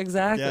 Exactly.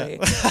 Yeah,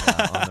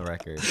 on the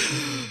record.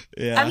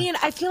 Yeah. I mean,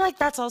 I feel like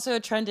that's also a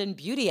trend in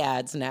beauty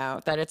ads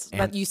now, that it's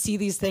that you see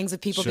these things of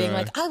people being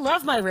like, I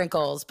love my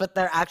wrinkles, but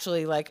they're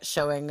actually like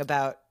showing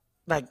about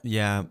like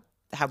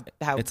how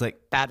it's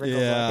like bad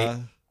wrinkles are.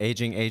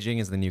 Aging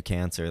is the new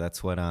cancer.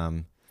 That's what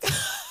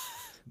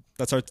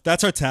That's our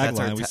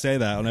tagline. We say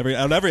that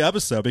on every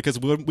episode because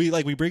when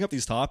we bring up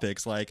these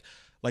topics like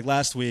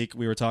last week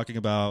we were talking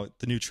about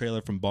the new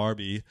trailer from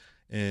Barbie.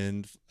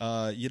 And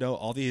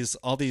all these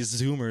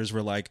Zoomers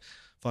were like,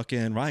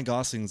 "Fucking Ryan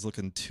Gosling's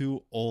looking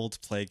too old to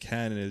play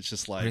Ken," and it's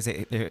just like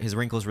his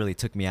wrinkles really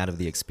took me out of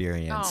the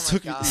experience. Oh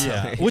my God.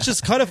 Yeah, which is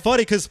kind of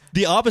funny because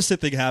the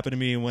opposite thing happened to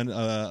me when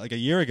like a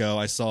year ago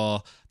I saw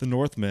The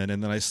Northman,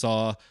 and then I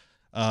saw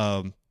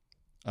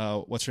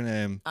what's her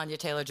name? Anya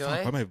Taylor-Joy.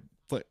 Why am I?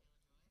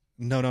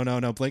 No,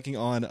 blanking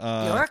on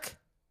York.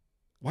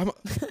 Why am I?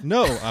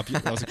 No,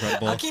 that was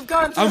incredible. I'll keep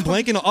going. I'm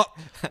blanking on.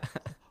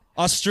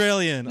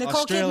 Australian,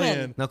 Nicole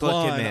Kidman.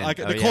 Nicole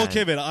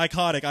Kidman,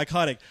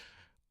 iconic.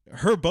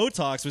 Her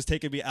Botox was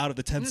taking me out of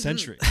the 10th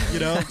century.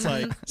 It's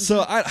like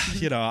so.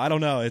 I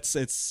don't know.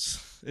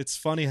 It's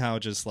funny how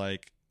just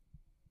like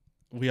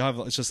we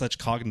have just such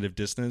cognitive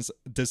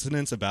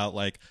dissonance about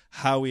like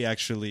how we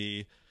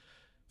actually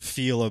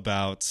feel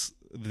about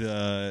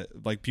the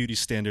like beauty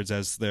standards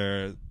as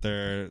they're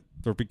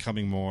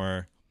becoming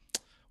more.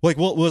 Like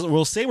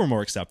we'll say we're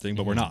more accepting,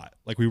 but we're not.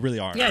 Like we really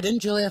are. Yeah, didn't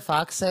Julia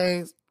Fox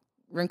say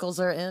wrinkles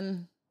are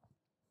in?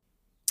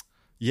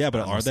 Yeah,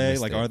 but are they?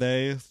 Like, are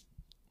they?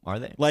 Are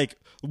they? Like,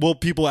 will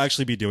people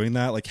actually be doing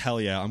that? Like, hell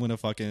yeah, I'm gonna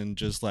fucking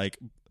just like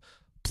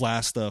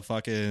blast a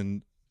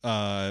fucking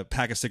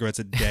pack of cigarettes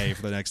a day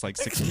for the next like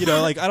 6.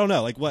 Like I don't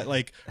know. Like what?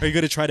 Like, are you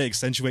gonna try to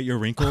accentuate your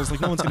wrinkles? Like,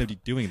 no one's gonna be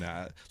doing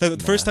that. The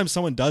first time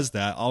someone does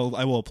that,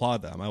 I will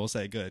applaud them. I will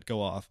say, good,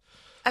 go off.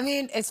 I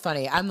mean, it's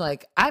funny.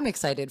 I'm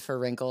excited for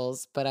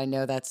wrinkles, but I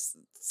know that's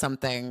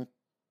something.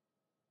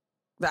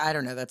 I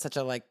don't know. That's such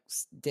a like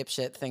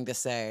dipshit thing to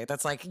say.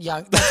 That's like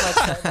young.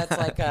 That's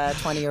like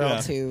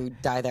 20-year-olds who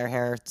dye their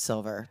hair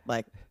silver.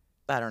 Like,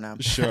 I don't know.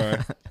 Sure.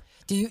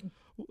 Do you?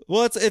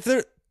 Well, it's if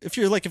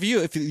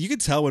you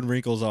could tell when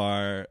wrinkles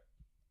are.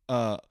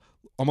 I'm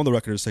on the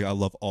record of saying I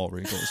love all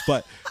wrinkles,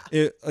 but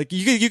like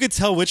you could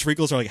tell which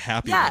wrinkles are like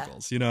happy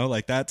wrinkles.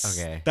 Like that's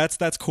okay.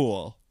 That's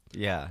cool.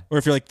 Yeah. Or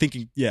if you're like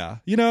thinking, yeah,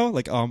 you know,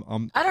 like I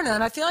don't know,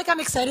 and I feel like I'm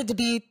excited to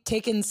be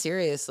taken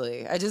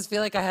seriously. I just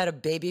feel like I had a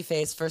baby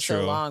face for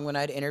so long. When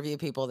I'd interview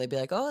people, they'd be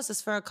like, "Oh, is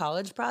this for a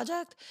college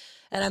project?"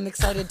 And I'm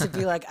excited to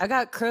be like, "I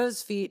got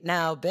crow's feet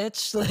now,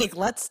 bitch. Like,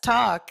 let's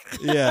talk."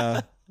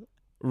 Yeah.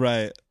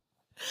 Right.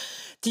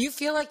 Do you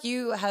feel like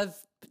do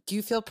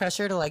you feel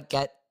pressure to like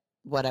get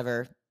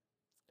whatever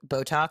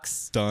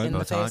Botox done in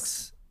the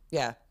face?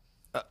 Yeah.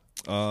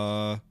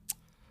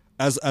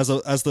 As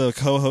the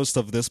co-host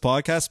of this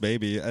podcast,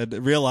 maybe. And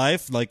in real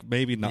life, like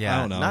maybe not. Yeah,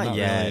 I don't know. not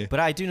yet. Really. But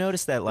I do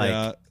notice that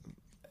like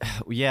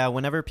yeah,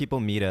 whenever people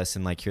meet us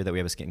and like hear that we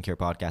have a skincare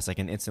podcast, I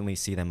can instantly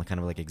see them kind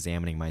of like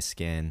examining my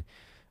skin.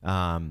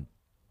 So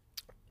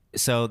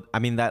I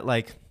mean that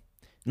like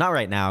not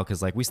right now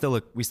because like we still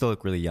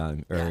look really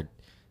young, or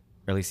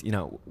at least, you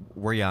know,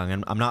 we're young,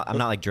 and I'm not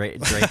like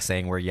Drake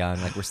saying we're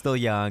young. Like, we're still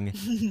young.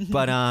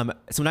 But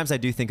sometimes I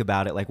do think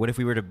about it. Like, what if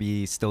we were to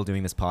be still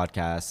doing this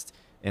podcast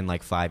in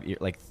like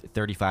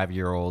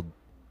 35-year-old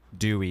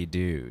dewy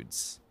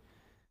dudes?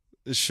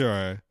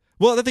 Sure.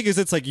 Well, the thing is,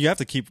 it's like you have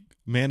to keep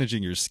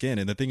managing your skin,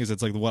 and the thing is,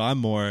 it's like what I'm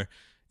more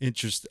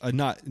interested,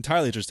 not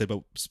entirely interested,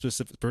 but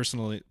specific,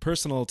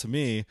 personal to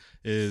me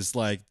is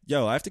like,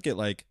 yo, I have to get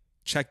like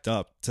checked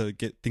up to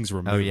get things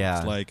removed. Oh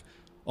yeah, like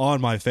on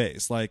my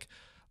face, like.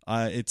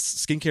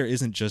 It's skincare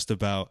isn't just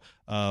about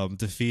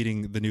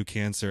defeating the new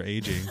cancer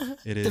aging.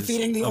 It is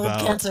defeating the old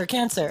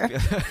cancer.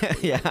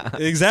 Yeah,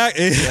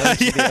 exactly.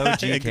 The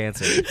OG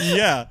cancer.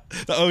 Yeah,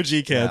 the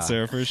OG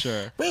cancer for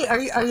sure. Wait,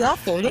 are y'all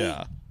 30?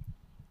 Yeah.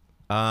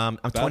 I'm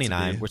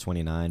 29. We're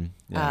 29.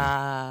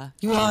 Yeah.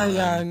 You are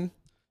young.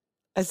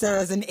 I said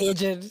as an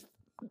aged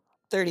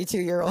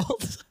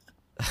 32-year-old.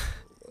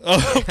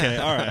 Oh, okay.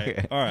 All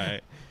right. All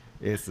right.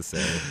 It's the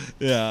same.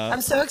 Yeah.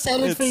 I'm so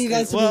excited for you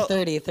guys to be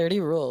 30.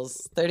 30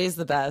 rules. 30 is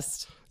the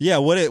best. Yeah.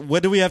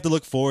 What do we have to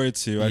look forward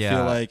to? I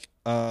feel like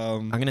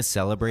I'm gonna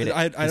celebrate it.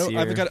 I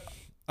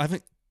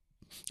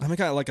haven't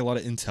got like a lot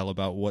of intel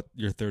about what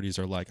your 30s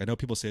are like. I know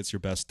people say it's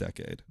your best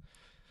decade.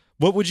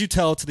 What would you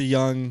tell to the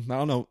young? I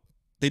don't know.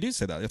 They do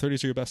say that your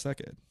 30s are your best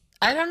decade.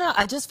 I don't know.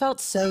 I just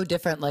felt so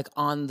different like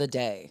on the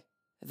day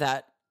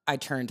that I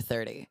turned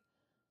 30.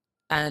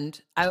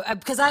 And I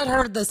because I had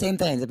heard the same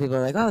things that people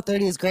were like, oh,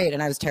 30 is great.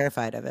 And I was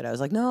terrified of it. I was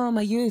like, no,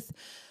 my youth.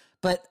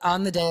 But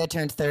on the day I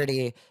turned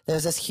 30, there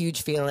was this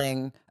huge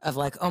feeling of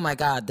like, oh my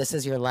God, this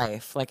is your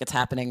life. Like it's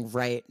happening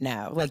right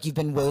now. Like you've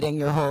been waiting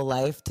your whole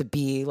life to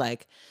be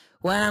like,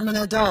 when I'm an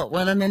adult,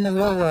 when I'm in the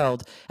real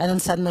world. And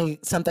then suddenly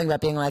something about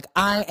being like,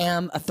 I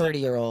am a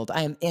 30-year-old.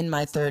 I am in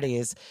my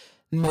 30s.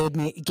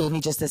 Gave me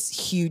just this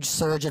huge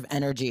surge of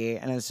energy.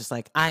 And I was just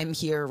like, I'm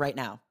here right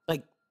now.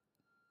 Like,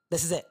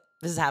 this is it.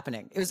 This is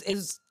happening. It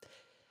was,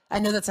 I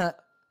know that's not,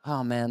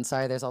 oh man,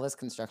 sorry. There's all this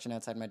construction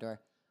outside my door.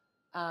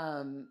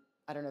 I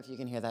don't know if you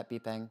can hear that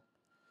beeping.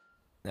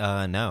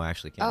 No,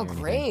 actually can't hear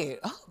great. anything.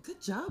 Oh,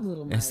 good job,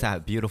 little mic. It's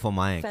that beautiful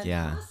mic.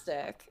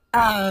 Fantastic.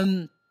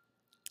 Yeah.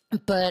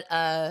 But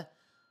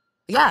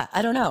yeah,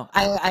 I don't know.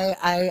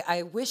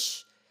 I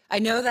wish, I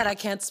know that I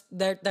can't,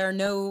 there are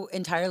no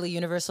entirely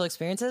universal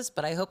experiences,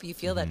 but I hope you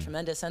feel that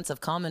tremendous sense of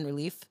calm and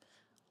relief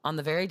on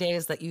the very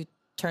days that you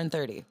turn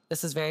 30.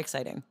 This is very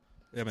exciting.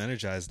 I'm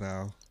energized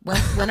now.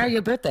 When are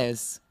your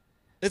birthdays?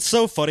 It's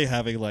so funny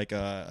having like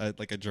a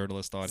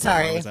journalist on here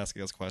always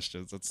asking us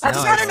questions. I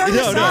just want to know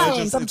your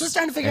signs. I'm just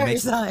trying to figure out your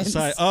signs.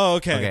 Oh,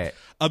 okay.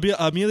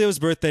 Emilio's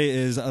birthday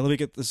is, let me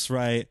get this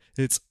right.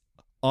 It's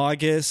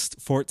August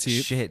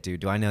 14th. Shit, dude.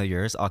 Do I know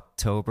yours?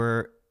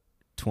 October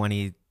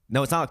 20.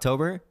 No, it's not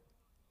October.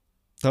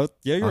 Oh,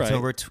 yeah, you're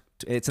October right.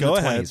 It's in the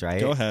 20s, right?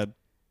 Go ahead.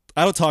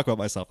 I don't talk about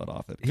myself that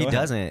often. He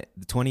doesn't.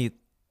 The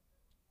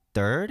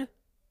 23rd?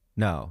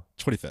 No.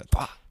 25th.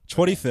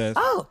 25th.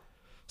 Oh.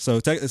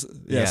 So,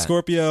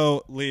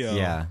 Scorpio, Leo.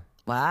 Yeah.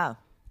 Wow.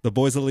 The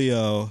boys of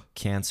Leo.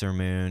 Cancer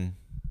moon.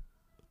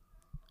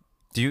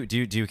 Do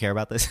you care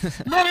about this? No.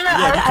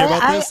 Yeah, do you care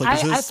about this?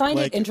 Like, I find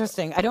it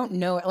interesting. I don't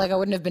know. Like, I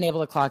wouldn't have been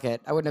able to clock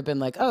it. I wouldn't have been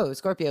like, oh,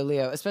 Scorpio,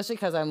 Leo, especially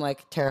because I'm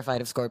like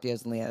terrified of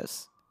Scorpios and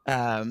Leos.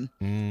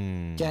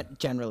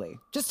 Generally.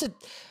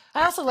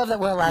 I also love that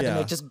we're allowed to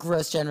make just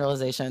gross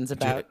generalizations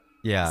about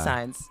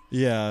signs.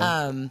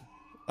 Yeah.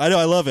 I know.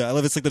 I love it.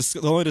 It's like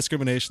the only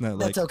discrimination that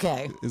like that's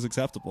okay is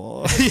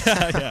acceptable.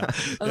 Yeah.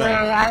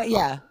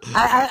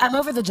 I'm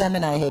over the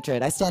Gemini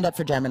hatred. I stand up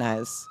for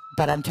Geminis,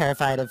 but I'm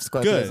terrified of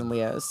Scorpios and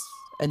Leos,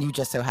 and you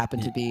just so happen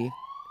to be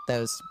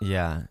those.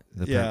 Yeah,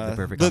 the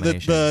perfect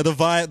combination. The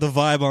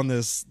vibe on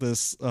this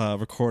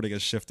recording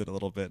has shifted a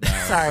little bit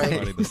now. Sorry,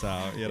 finding this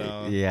out. You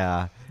know.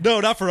 Yeah. No,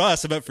 not for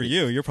us. I meant for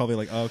you. You're probably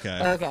like, oh, okay.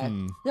 Okay.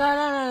 No.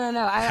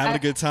 Having a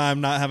good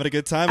time, not having a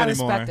good time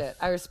anymore.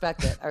 I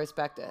respect it. I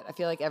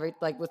feel like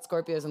with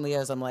Scorpios and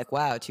Leos, I'm like,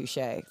 wow, touche.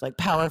 Like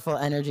powerful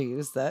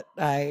energies that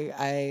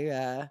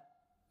I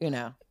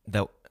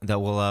That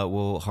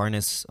we'll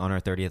harness on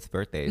our 30th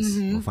birthdays.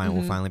 We'll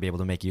finally be able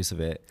to make use of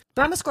it.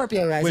 But I'm a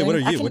Scorpio rising. Wait, what are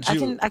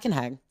you? I can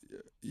hang.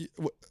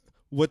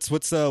 What's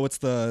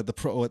the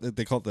pro? What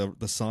they call it,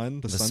 the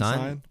sun? The sun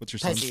sign? What's your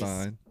sun Pisces.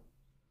 sign?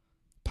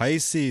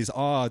 Pisces.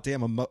 Oh,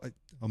 damn,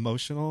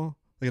 emotional.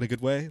 like in a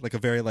good way, like a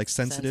very like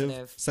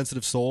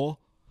sensitive soul.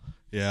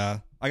 Yeah,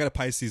 I got a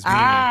Pisces moon.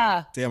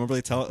 Damn, I'm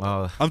really telling.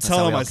 I'm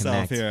telling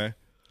myself here.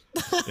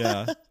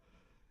 Yeah,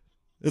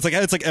 it's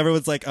like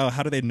everyone's like, oh,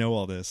 how do they know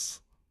all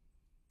this?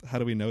 How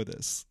do we know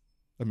this,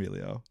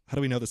 Emilio? How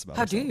do we know this about?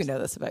 How do you know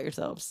this about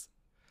yourselves?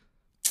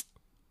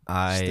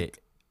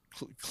 Classic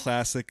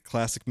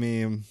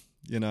meme.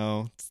 You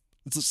know,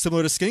 it's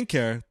similar to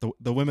skincare.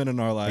 The women in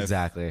our life.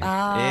 Exactly.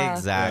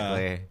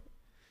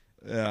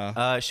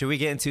 Yeah. Should we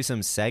get into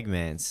some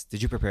segments?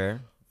 Did you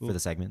prepare for the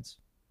segments?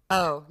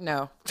 Oh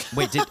no.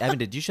 Wait, Evan,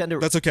 did you send a?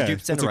 That's okay. Did you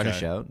send a run a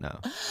show? No.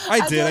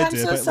 I did. I'm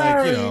so but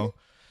sorry. like, you know,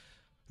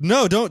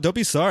 no, don't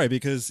be sorry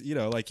because you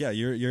know, like, yeah,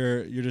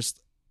 you're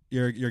just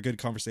you're a good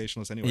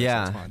conversationalist anyway.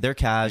 Yeah, so it's fine. They're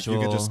casual.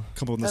 You could just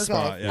come up on the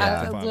spot.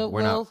 Yeah,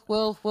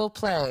 we'll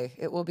play.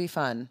 It will be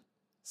fun.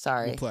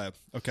 Sorry. We'll play.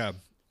 Okay.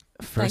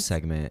 First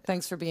segment.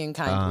 Thanks for being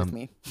kind with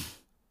me.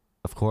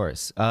 Of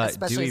course.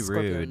 Especially Dewey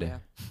Rude.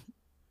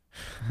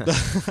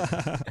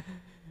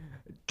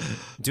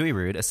 Dewey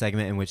Rude, a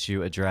segment in which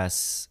you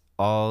address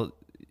all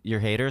your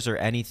haters or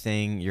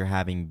anything you're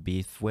having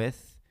beef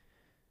with.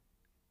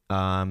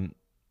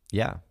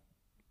 Yeah.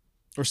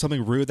 Or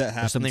something rude that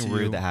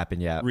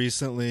happened. Yeah.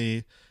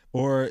 Recently,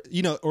 or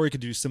you know, or you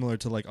could do similar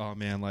to like, oh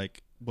man,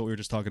 like what we were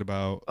just talking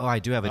about. Oh, I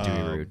do have a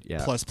Dewey Rude.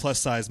 Yeah. Plus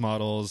size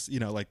models, you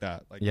know, like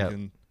that. Like you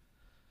can.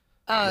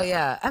 Oh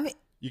yeah, I mean,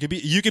 you could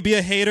be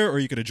a hater, or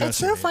you could address. It's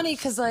so funny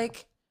because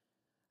like,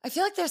 I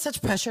feel like there's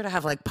such pressure to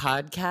have like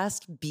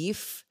podcast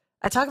beef.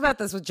 I talk about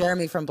this with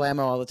Jeremy from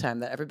Blammo all the time,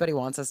 that everybody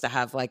wants us to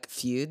have like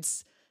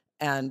feuds.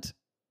 And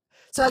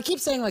so I keep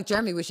saying like,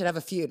 Jeremy, we should have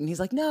a feud. And he's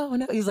like, no,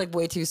 he's like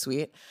way too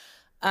sweet.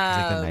 He's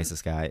like the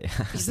nicest guy.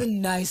 He's the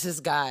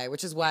nicest guy,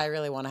 which is why I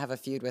really want to have a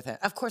feud with him.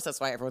 Of course, that's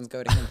why everyone's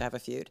going to him to have a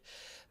feud.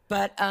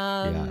 But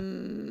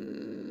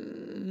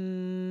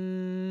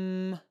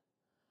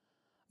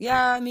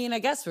yeah, I mean, I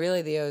guess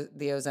really the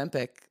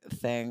Ozempic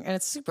thing. And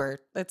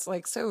it's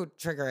like so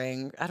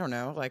triggering. I don't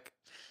know, like,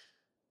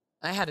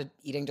 I had an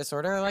eating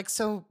disorder. Like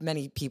so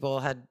many people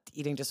had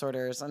eating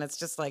disorders. And it's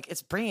just like,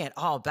 it's bringing it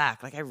all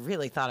back. Like I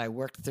really thought I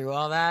worked through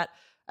all that.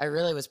 I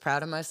really was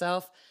proud of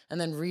myself. And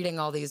then reading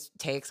all these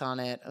takes on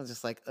it, I was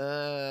just like,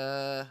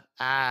 I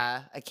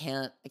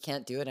can't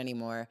do it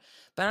anymore.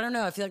 But I don't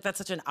know. I feel like that's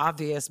such an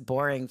obvious,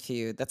 boring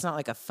feud. That's not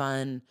like a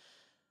fun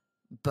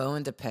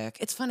bone to pick.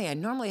 It's funny. I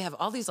normally have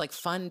all these like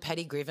fun,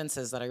 petty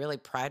grievances that I really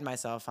pride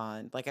myself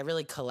on. Like I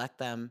really collect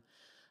them.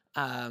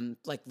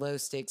 Like low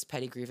stakes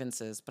petty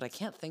grievances, but I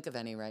can't think of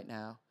any right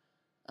now.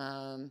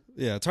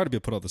 Yeah, it's hard to be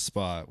put on the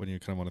spot when you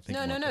kind of want to think.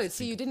 No.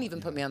 See, you didn't even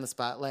put me on the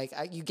spot. Like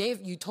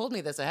you told me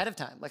this ahead of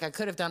time. Like I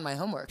could have done my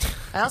homework.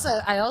 I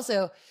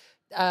also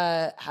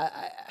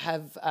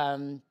have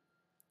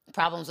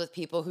problems with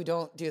people who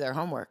don't do their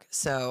homework.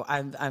 So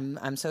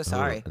I'm so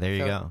sorry. Oh, there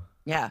you go.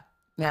 Yeah.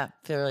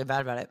 Feel really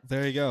bad about it.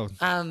 There you go.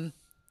 I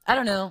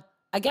don't know.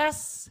 I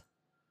guess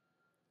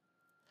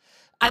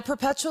I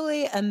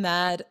perpetually am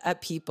mad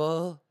at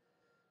people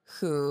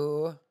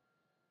who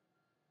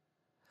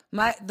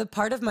the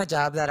part of my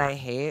job that I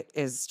hate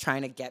is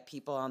trying to get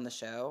people on the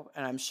show.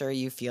 And I'm sure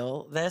you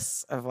feel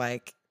this of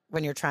like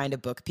when you're trying to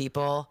book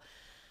people,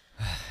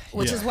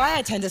 which is why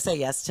I tend to say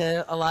yes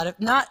to a lot of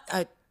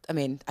I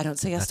mean, I don't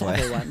say yes to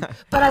everyone,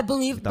 but I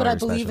believe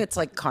it's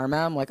like karma.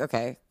 I'm like,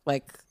 okay,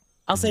 like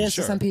I'll say yes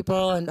to some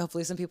people and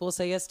hopefully some people will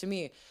say yes to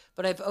me.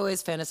 But I've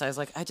always fantasized,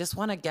 like, I just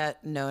want to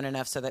get known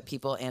enough so that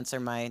people answer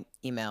my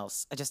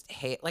emails. I just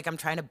hate, like, I'm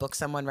trying to book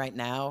someone right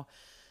now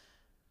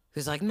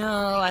who's like, no,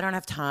 I don't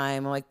have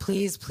time. I'm like,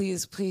 please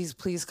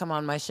come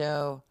on my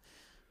show.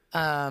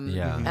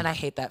 And I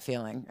hate that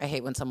feeling. I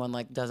hate when someone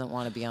like doesn't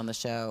want to be on the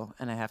show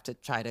and I have to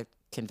try to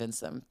convince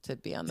them to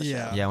be on the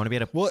show. Yeah, I want to be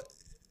at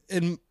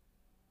a...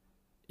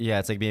 Yeah,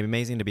 it's like be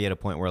amazing to be at a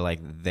point where like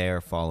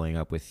they're following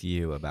up with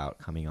you about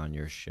coming on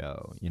your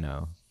show, you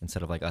know,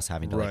 instead of like us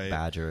having to like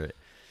badger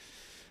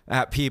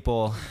at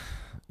people.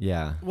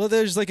 Yeah. Well,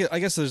 there's like I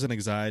guess there's an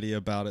anxiety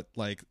about it,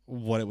 like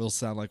what they will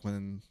sound like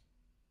when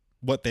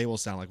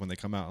they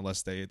come out,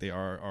 unless they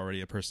are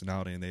already a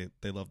personality and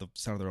they love the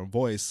sound of their own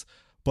voice.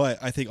 But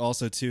I think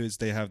also too is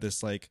they have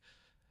this like,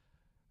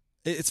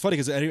 it's funny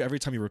because every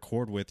time you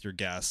record with your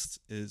guests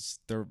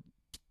they're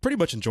pretty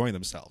much enjoying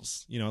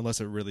themselves, you know,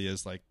 unless it really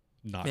is like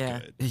not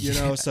good, you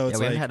know. So it's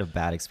we like, haven't had a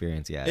bad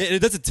experience yet.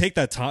 It doesn't take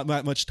that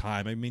much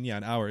time. I mean,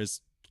 an hour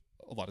is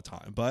a lot of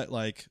time, but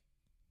like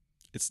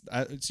it's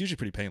usually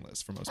pretty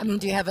painless for most people. I mean,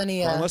 do you have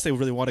any unless they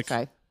really want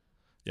to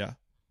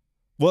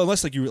well,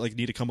 unless like you like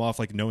need to come off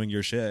like knowing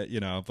your shit,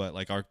 you know. But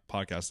like our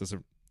podcast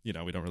doesn't, you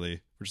know, we don't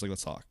really, we're just like,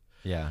 let's talk.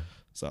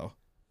 So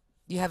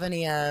do you have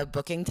any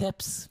booking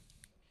tips?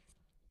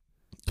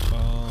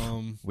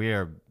 We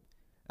are,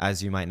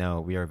 as you might know,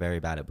 we are very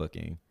bad at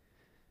booking.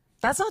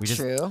 That's not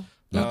true.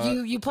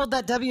 You pulled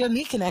that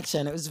WME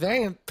connection. It was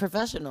very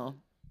professional.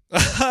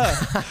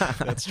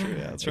 That's true.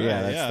 Yeah, that's right.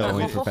 Yeah, that's the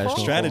only professional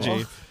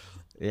strategy.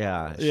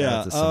 Yeah. Shout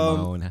out to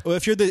Simone. Well,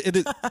 if you're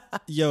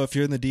if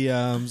you're in the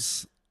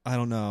DMs, I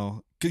don't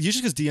know.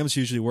 Usually because DMs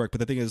usually work, but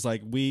the thing is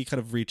like we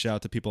kind of reach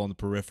out to people on the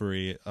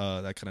periphery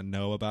that kind of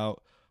know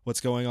about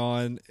what's going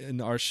on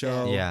in our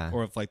show, Yeah.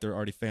 or if like they're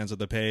already fans of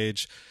the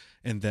page,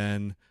 and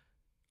then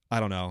I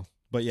don't know.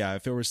 But yeah,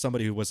 if it was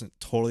somebody who wasn't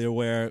totally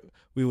aware,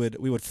 we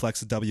would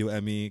flex a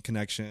WME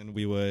connection.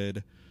 We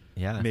would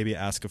maybe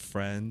ask a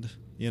friend,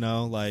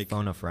 like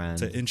phone a friend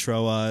to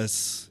intro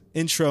us.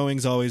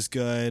 Introing's always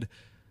good.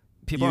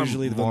 People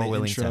usually are more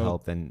willing to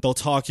help than they'll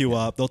talk you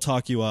up. They'll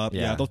talk you up.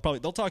 Yeah. They'll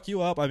talk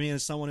you up. I mean,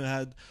 as someone who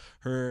had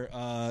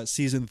her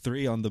season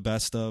 3 on the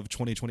best of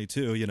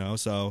 2022,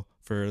 so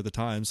for the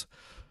times,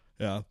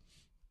 yeah,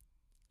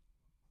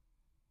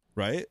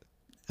 right.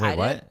 Wait,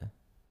 what?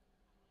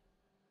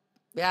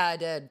 Yeah, I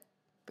did.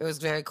 It was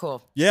very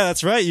cool. Yeah,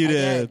 that's right. You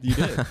did. You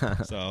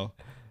did. So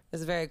it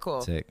was very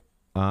cool. Sick.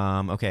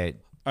 Okay.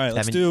 All right,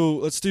 let's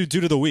do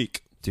Dude of the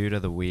Week. Dude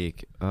of the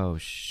Week. Oh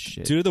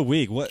shit. Dude of the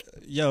Week. What?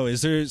 Yo,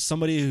 is there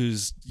somebody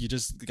who's you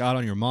just got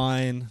on your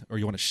mind, or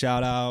you want to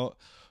shout out?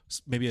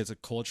 Maybe it's a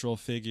cultural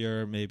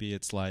figure. Maybe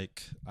it's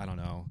like, I don't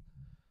know.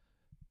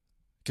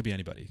 Could be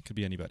anybody. Do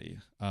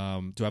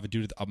I have a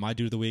dude? My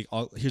Dude of the Week.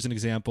 Here's an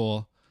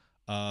example.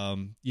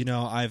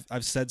 I've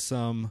said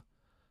some.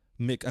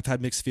 I've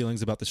had mixed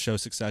feelings about the show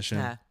Succession.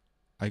 Yeah.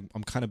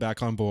 I'm kind of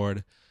back on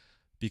board,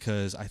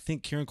 because I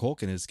think Kieran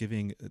Culkin is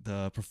giving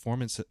the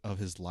performance of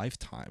his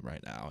lifetime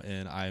right now,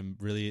 and I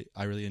really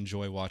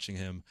enjoy watching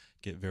him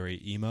get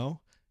very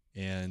emo.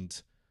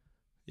 And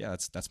yeah,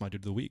 that's my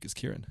Dude of the Week is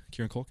Kieran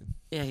Culkin.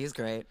 Yeah, he's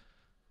great.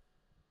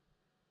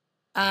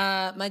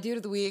 My Dude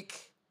of the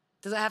Week,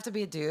 does it have to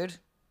be a dude?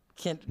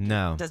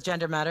 No. Does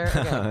gender matter?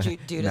 Okay,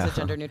 dude is a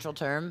gender neutral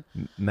term.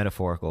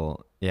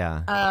 Metaphorical.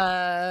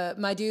 Yeah.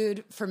 My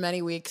dude for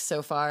many weeks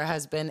so far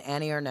has been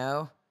Annie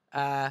Ernaux.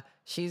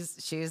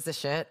 She's the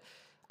shit.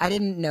 I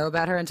didn't know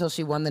about her until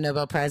she won the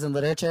Nobel Prize in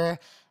Literature,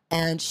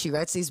 and she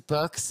writes these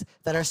books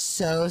that are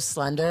so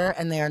slender,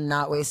 and they are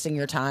not wasting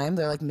your time.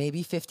 They're like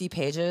maybe 50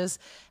 pages,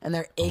 and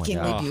they're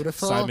achingly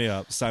beautiful. Sign me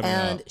up.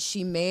 And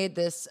she made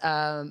this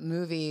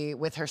movie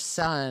with her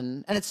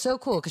son, and it's so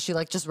cool because she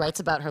like just writes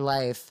about her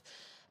life,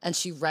 and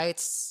she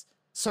writes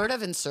sort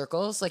of in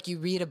circles. Like you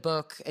read a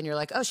book and you're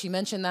like, oh, she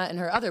mentioned that in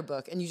her other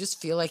book, and you just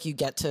feel like you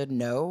get to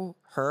know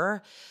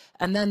her.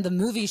 And then the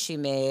movie she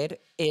made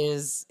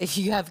is, if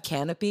you have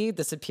Canopy,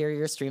 the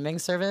superior streaming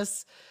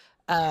service.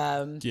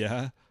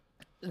 Yeah.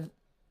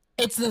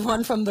 It's the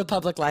one from the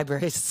public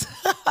libraries.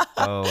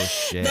 Oh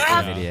shit,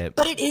 I'm an idiot.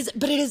 But it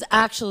is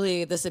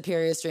actually the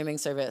superior streaming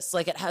service.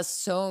 Like it has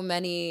so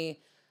many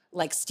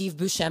like Steve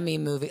Buscemi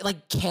movie,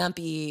 like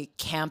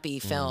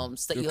campy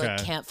films that you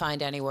like can't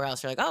find anywhere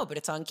else. You're like, oh, but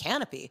it's on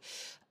Canopy.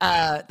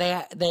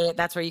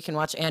 That's where you can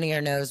watch Annie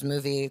Ernaux's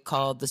movie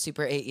called The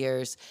Super 8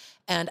 Years.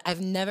 And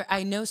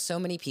I know so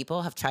many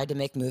people have tried to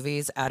make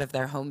movies out of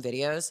their home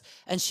videos,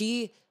 and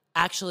she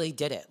actually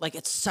did it. Like,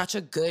 it's such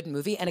a good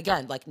movie. And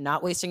again, like,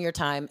 not wasting your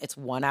time. It's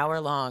 1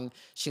 hour long.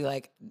 She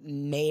like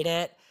made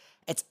it.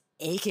 It's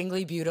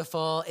achingly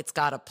beautiful. It's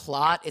got a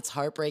plot. It's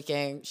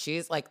heartbreaking.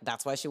 She's like,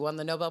 that's why she won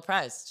the Nobel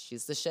Prize.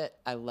 She's the shit.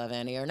 I love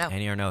Annie Ernaux.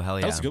 Annie Ernaux, hell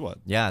yeah. That was a good one.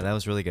 Yeah, that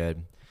was really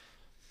good.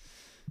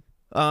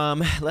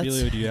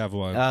 Emilio, do you have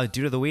one?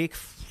 Dude of the Week?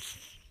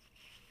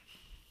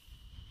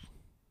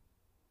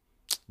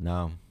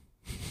 No.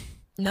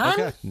 None?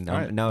 Okay. No, All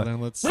right. no. Well,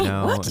 then let's,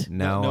 What?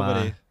 No.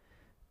 Nobody.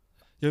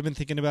 You ever been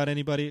thinking about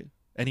anybody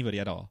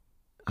at all?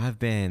 I've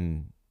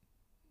been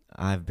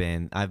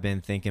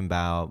thinking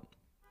about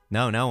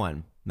no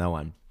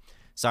one.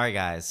 Sorry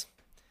guys,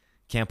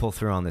 can't pull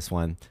through on this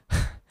one.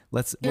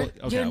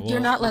 You're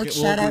not like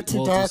shout out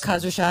to Derek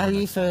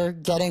Khosrowshahi for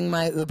getting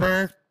my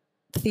Uber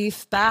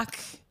thief back.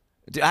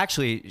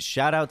 Actually,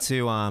 shout out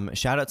to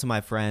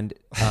my friend,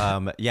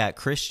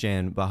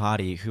 Christian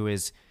Bahati, who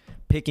is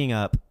picking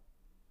up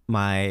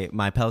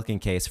my Pelican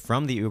case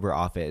from the Uber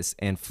office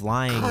and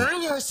flying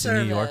to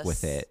New York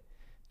with it,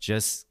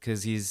 just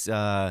because he's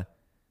gonna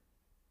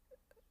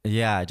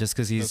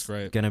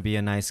be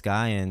a nice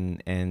guy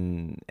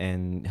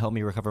and help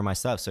me recover my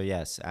stuff. So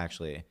yes,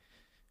 actually,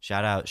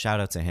 shout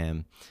out to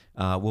him.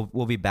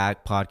 We'll be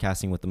back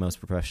podcasting with the most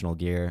professional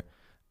gear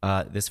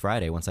this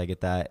Friday once I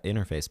get that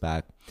interface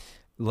back.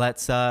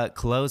 Let's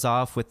close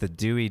off with the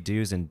Dewey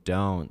do's and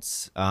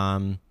don'ts.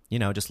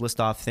 Just list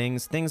off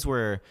things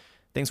we're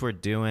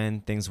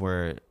doing, things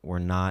we're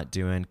not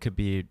doing. Could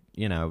be,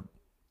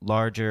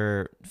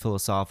 larger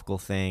philosophical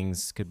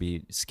things, could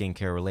be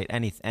skincare related,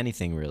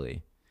 anything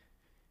really.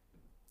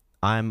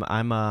 What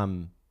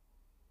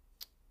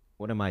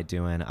am I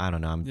doing? I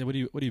don't know. What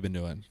have you been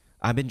doing?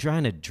 I've been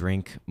trying to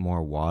drink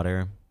more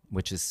water,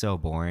 which is so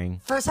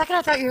boring. For a second,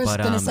 I thought you were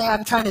going to say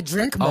I'm trying to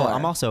drink more. Oh,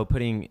 I'm also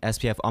putting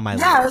SPF on my.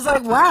 Yeah, I was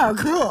like, wow,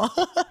 cool.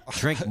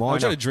 Drink more.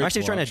 I'm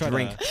actually trying to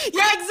drink.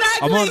 Yeah,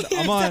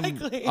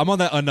 exactly. I'm on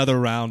that Another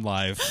Round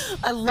live.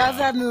 I love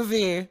that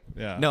movie.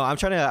 Yeah. No, I'm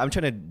trying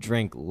to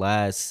drink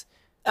less.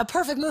 A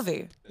perfect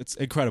movie. It's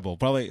incredible.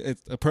 Probably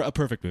it's a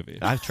perfect movie.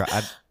 I've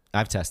tried.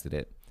 I've tested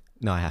it.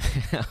 No, I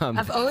haven't.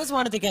 I've always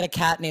wanted to get a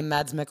cat named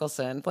Mads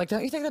Mikkelsen. Like,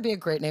 don't you think that'd be a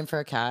great name for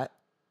a cat?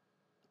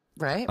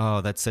 right?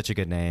 Oh, that's such a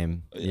good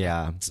name.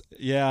 Yeah.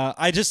 Yeah.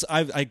 I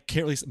can't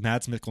really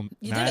Mads Mikkel.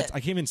 You did it. I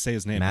can't even say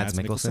his name. Mads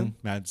Mikkelsen?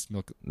 Mads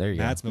Mikkelsen. There you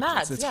go. Mads Mikkelsen.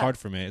 Mads, It's yeah. hard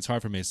for me. It's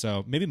hard for me.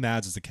 So maybe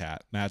Mads is the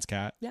cat. Mads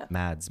cat. Yeah.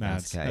 Mads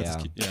cat, That's yeah.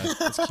 cute. Yeah,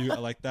 it's cute. I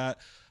like that.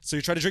 So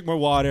you're trying to drink more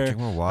water. Drink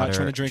more water. Not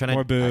trying to drink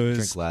more booze.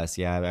 Drink less.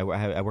 Yeah,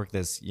 I work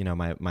this,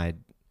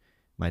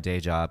 my day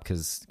job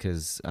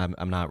because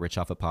I'm not rich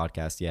off a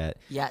podcast yet.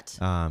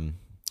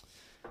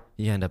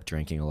 You end up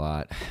drinking a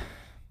lot.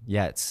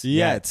 Yet.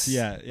 Yeah.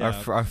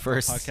 Our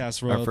first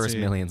podcast our first royalty.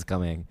 million's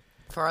coming.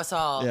 For us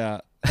all.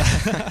 Yeah.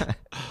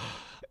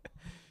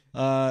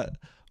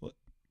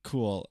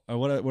 Cool.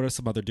 What are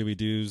some other do we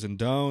do's and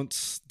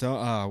don'ts?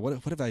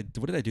 What did I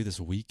do this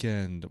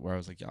weekend where I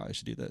was like, yeah, I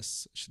should do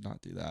this. I should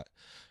not do that.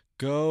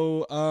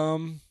 Go.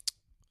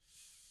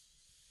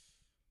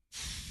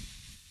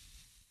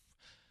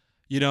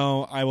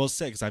 I will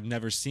say, because I had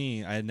never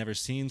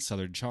seen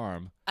Southern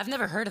Charm. I've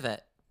never heard of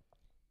it.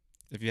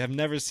 If you have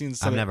never seen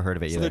I've never heard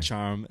of it either. Southern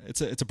Charm,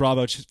 it's a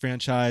Bravo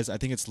franchise. I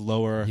think it's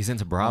lower. He's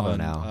into Bravo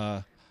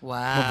now.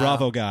 Wow. I'm a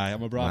Bravo guy.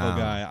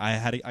 Wow.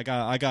 I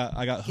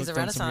got He's a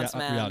hooked on some Renaissance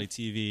man. reality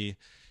TV,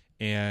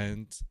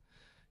 and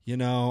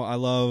I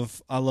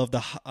love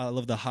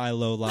the high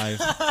low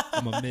life.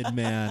 I'm a mid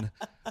man.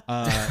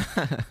 I'm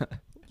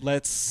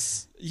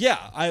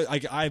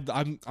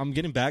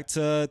getting back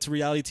to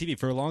reality TV.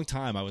 For a long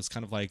time I was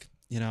kind of like,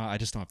 I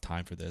just don't have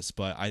time for this,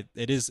 but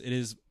it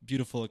is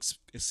beautiful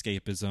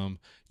escapism.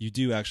 You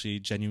do actually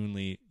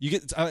genuinely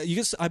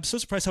I'm so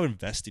surprised how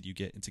invested you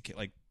get into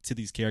to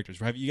these characters.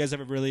 Have you guys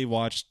ever really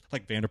watched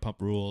like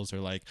Vanderpump Rules or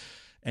like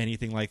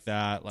anything like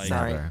that? Like,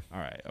 Sorry. all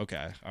right,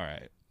 okay, all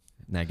right.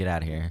 Now get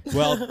out of here.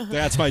 Well,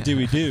 that's my do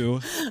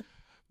it.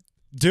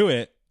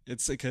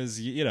 It's because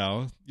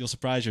you'll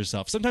surprise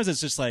yourself. Sometimes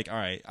it's just like, all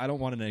right, I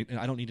don't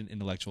need an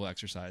intellectual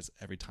exercise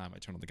every time I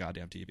turn on the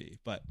goddamn TV.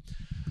 But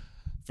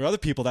for other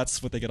people,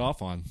 that's what they get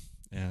off on,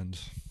 and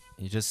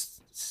You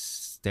just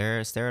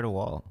stare at a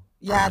wall.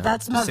 Yeah,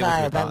 that's my Just sit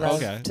with your vibe. I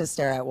love Okay. to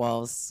stare at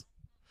walls.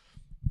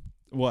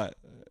 what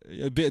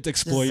a bit to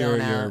explore Just your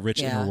zone out.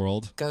 rich Yeah. inner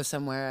world. Go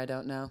somewhere I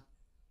don't know.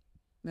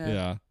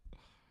 Yeah,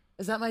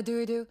 Is that my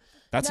do?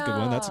 that's a good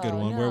one. That's a good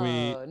one. No, Where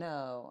we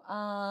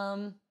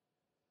No.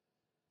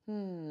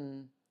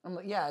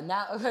 Yeah.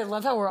 Now I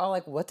love how we're all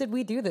like, "What did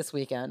we do this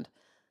weekend?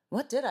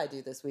 What did I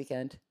do this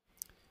weekend?"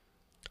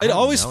 it don't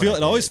always know feel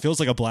what it I always did. feels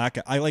like a black.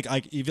 I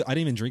didn't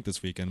even drink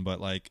this weekend, but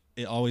like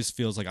it always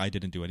feels like I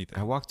didn't do anything.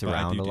 I walked But I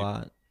around do a do-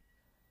 lot.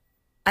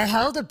 I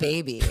held a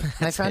baby.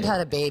 My friend it. had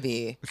a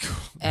baby,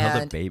 Held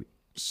a and baby.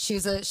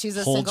 she's a Hold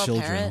single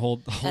children, parent,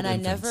 hold and I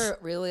infants. never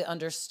really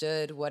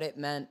understood what it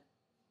meant.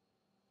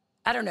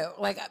 I don't know,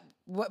 like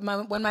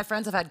when my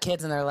friends have had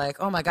kids and they're like,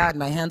 "Oh my God,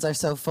 my hands are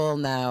so full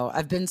now."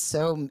 I've been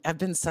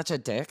such a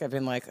dick. I've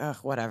been like, "Oh,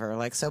 whatever,"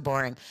 like so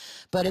boring.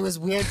 But it was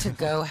weird to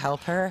go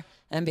help her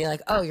and be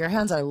like, "Oh, your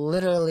hands are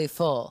literally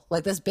full.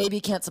 Like this baby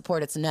can't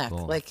support its neck.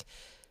 Full. Like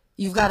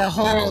you've got to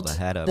hold the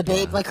head up, the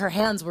baby." yeah. Like her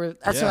hands were.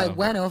 So I Yeah.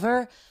 went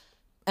over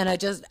and I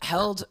just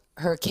held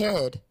her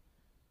kid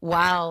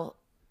while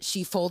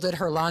she folded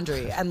her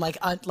laundry and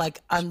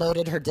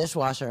unloaded her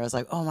dishwasher. I was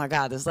like, oh my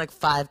God, this is like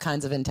 5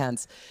 kinds of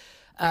intense.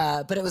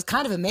 But it was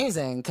kind of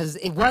amazing because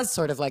it was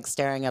sort of like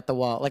staring at the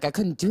wall. Like I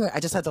couldn't do it.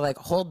 I just had to like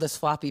hold this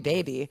floppy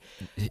baby.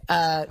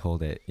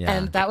 Hold it. Yeah.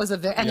 And that was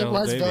it Yeah,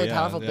 was baby, very yeah,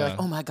 powerful to be yeah. like,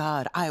 oh my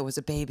God, I was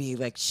a baby.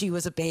 Like she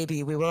was a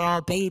baby. We were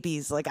all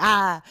babies. Like,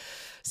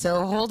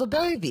 so hold a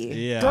baby.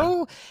 Yeah.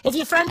 Go, if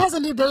your friend has a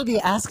new baby,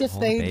 ask if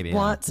Hold a they baby,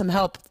 want some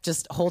help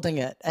just holding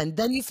it. And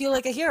then you feel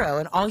like a hero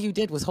and all you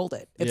did was hold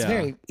it. It's Yeah.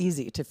 very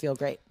easy to feel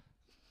great.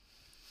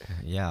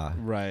 yeah.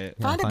 Right.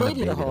 Find a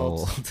baby to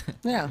hold.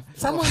 Yeah.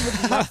 Someone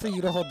would love for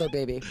you to hold their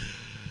baby.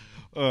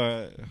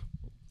 Or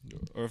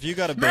if you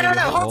got a baby,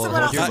 no, hold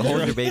someone else's hold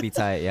baby. your baby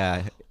tight.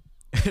 Yeah.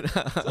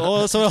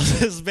 oh, someone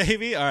else's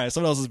baby. All right,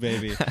 someone else's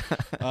baby.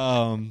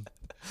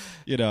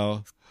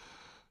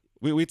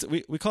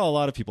 We call a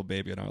lot of people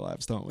baby in our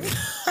lives, don't we?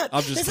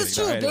 I'm just This is kidding.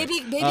 true. All right, Baby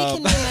can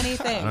mean many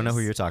things. I don't know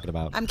who you're talking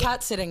about. I'm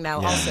cat sitting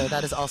now. Also,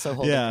 that is also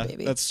holding Yeah, a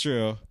baby. that's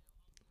true.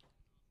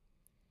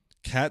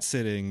 Cat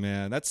sitting,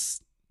 man.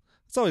 That's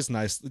always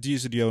nice. Do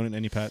you own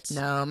any pets?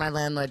 No, my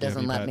landlord Do you have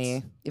doesn't any let pets?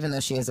 me, even though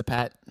she is a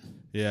pet.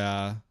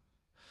 Yeah,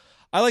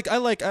 I like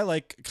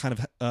kind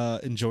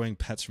of enjoying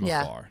pets from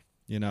Yeah. afar.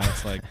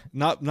 It's like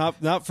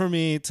not for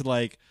me to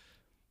like.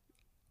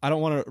 I don't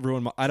want to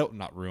ruin my.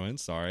 Not ruin.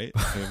 Sorry,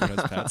 everyone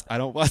has pets. I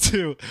don't want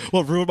to.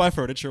 Well, ruin my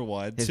furniture.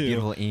 One, His two.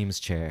 beautiful Eames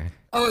chair.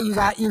 Oh, you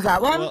got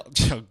one? Well,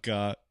 oh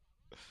God,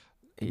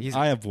 He's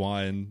I have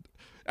one.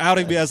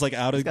 Outing me as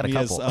got a me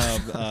as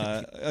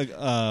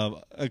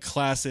couple. a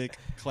classic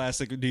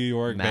New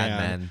York Mad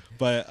man. Men.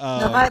 But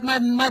No,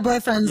 my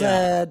boyfriend's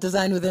yeah. a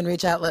design within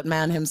reach outlet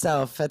man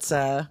himself. It's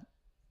a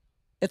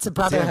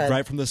brotherhood. yeah,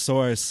 right from the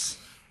source.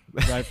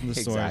 Right from the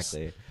source.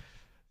 exactly.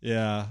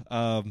 Yeah.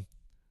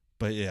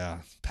 But yeah,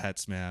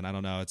 pets, man. I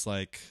don't know. It's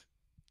like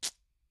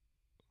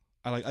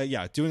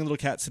doing a little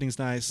cat sitting's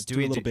nice.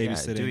 Doing a little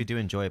babysitting. Do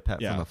we enjoy a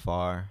pet Yeah. from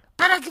afar?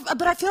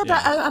 But I feel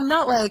that I'm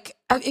not like.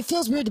 It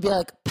feels weird to be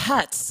like pet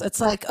pets. It's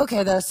like,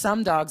 okay, there's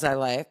some dogs I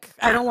like.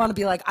 I don't want to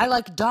be like, I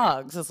like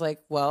dogs. It's like,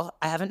 well,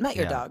 I haven't met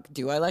your dog.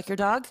 Do I like your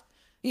dog?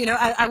 You know,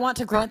 I want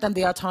to grant them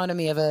the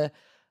autonomy of a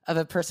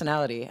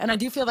personality. And I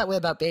do feel that way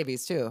about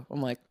babies too.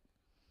 I'm like,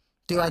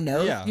 do I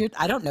know? Yeah.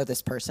 I don't know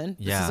this person.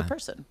 Yeah. This is a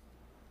person.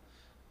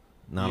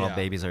 Not all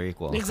babies are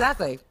equal.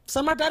 Exactly.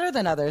 Some are better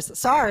than others.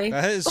 Sorry.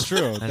 That is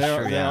true.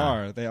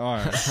 They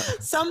are.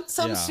 Some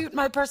suit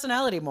my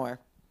personality more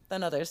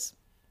than others.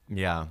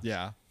 Yeah.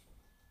 Yeah.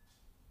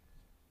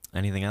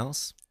 Anything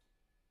else?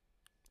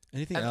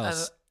 Anything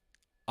else?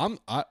 Of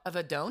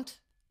a don't?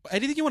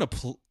 Anything you want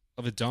to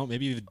of a don't?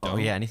 Maybe even don't. Oh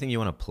yeah, anything you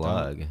want to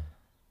plug? Don't.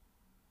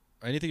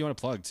 Anything you want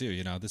to plug too?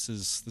 You know, this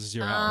is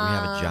your hour. We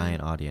have a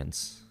giant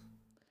audience.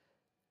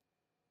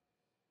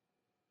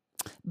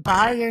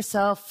 Buy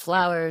yourself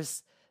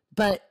flowers,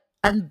 but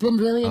I've been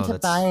really into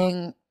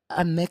buying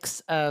a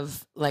mix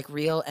of like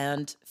real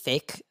and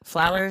fake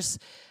flowers.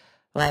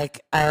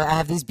 Like I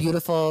have these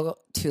beautiful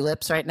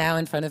tulips right now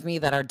in front of me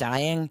that are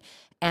dying,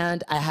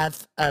 and I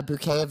have a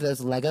bouquet of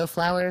those Lego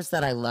flowers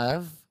that I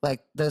love.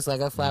 Like those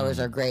Lego flowers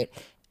are great.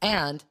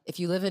 And if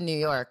you live in New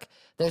York,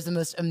 there's the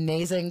most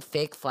amazing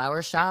fake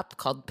flower shop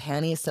called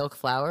Panny Silk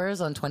Flowers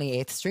on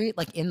 28th Street,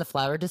 like in the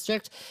flower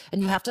district.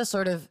 And you have to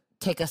sort of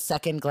take a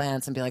second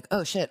glance and be like,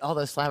 oh shit, all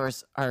those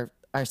flowers are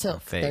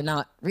silk. They're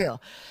not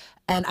real.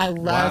 And I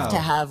love to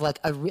have like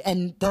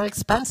and they're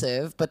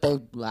expensive, but they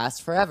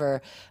last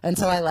forever. And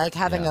so I like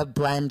having a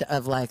blend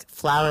of like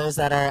flowers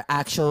that are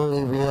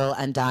actually real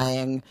and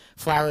dying,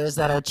 flowers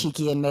that are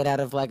cheeky and made out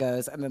of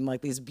Legos, and then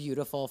like these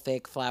beautiful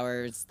fake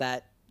flowers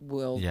that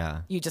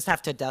you just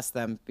have to dust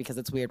them because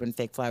it's weird when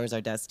fake flowers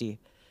are dusty.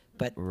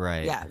 But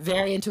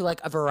very into like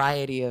a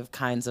variety of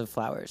kinds of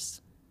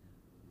flowers.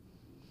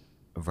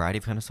 A variety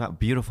of kind of flowers.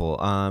 Beautiful.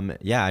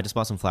 I just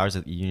bought some flowers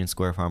at the Union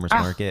Square Farmers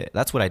Market.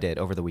 That's what I did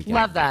over the weekend.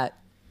 Love that.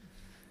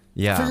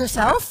 Yeah. For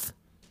yourself?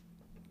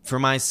 For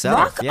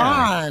myself. Rock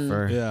on.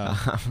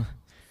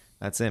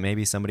 That's it.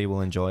 Maybe somebody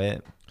will enjoy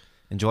it.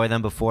 Enjoy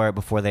them before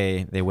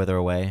they wither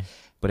away.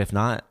 But if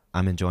not,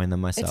 I'm enjoying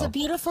them myself. It's a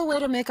beautiful way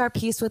to make our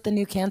peace with the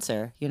new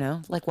cancer, you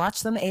know? Like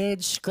watch them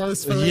age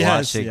gracefully.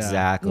 Yes,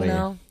 exactly. You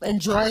know,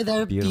 enjoy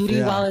their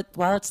beauty while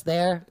it's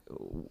there.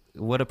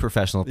 What a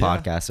professional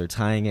podcaster,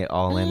 tying it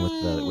all in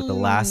with the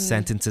last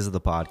sentences of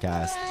the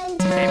podcast.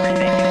 Avery,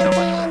 thank you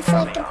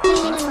so much for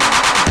coming.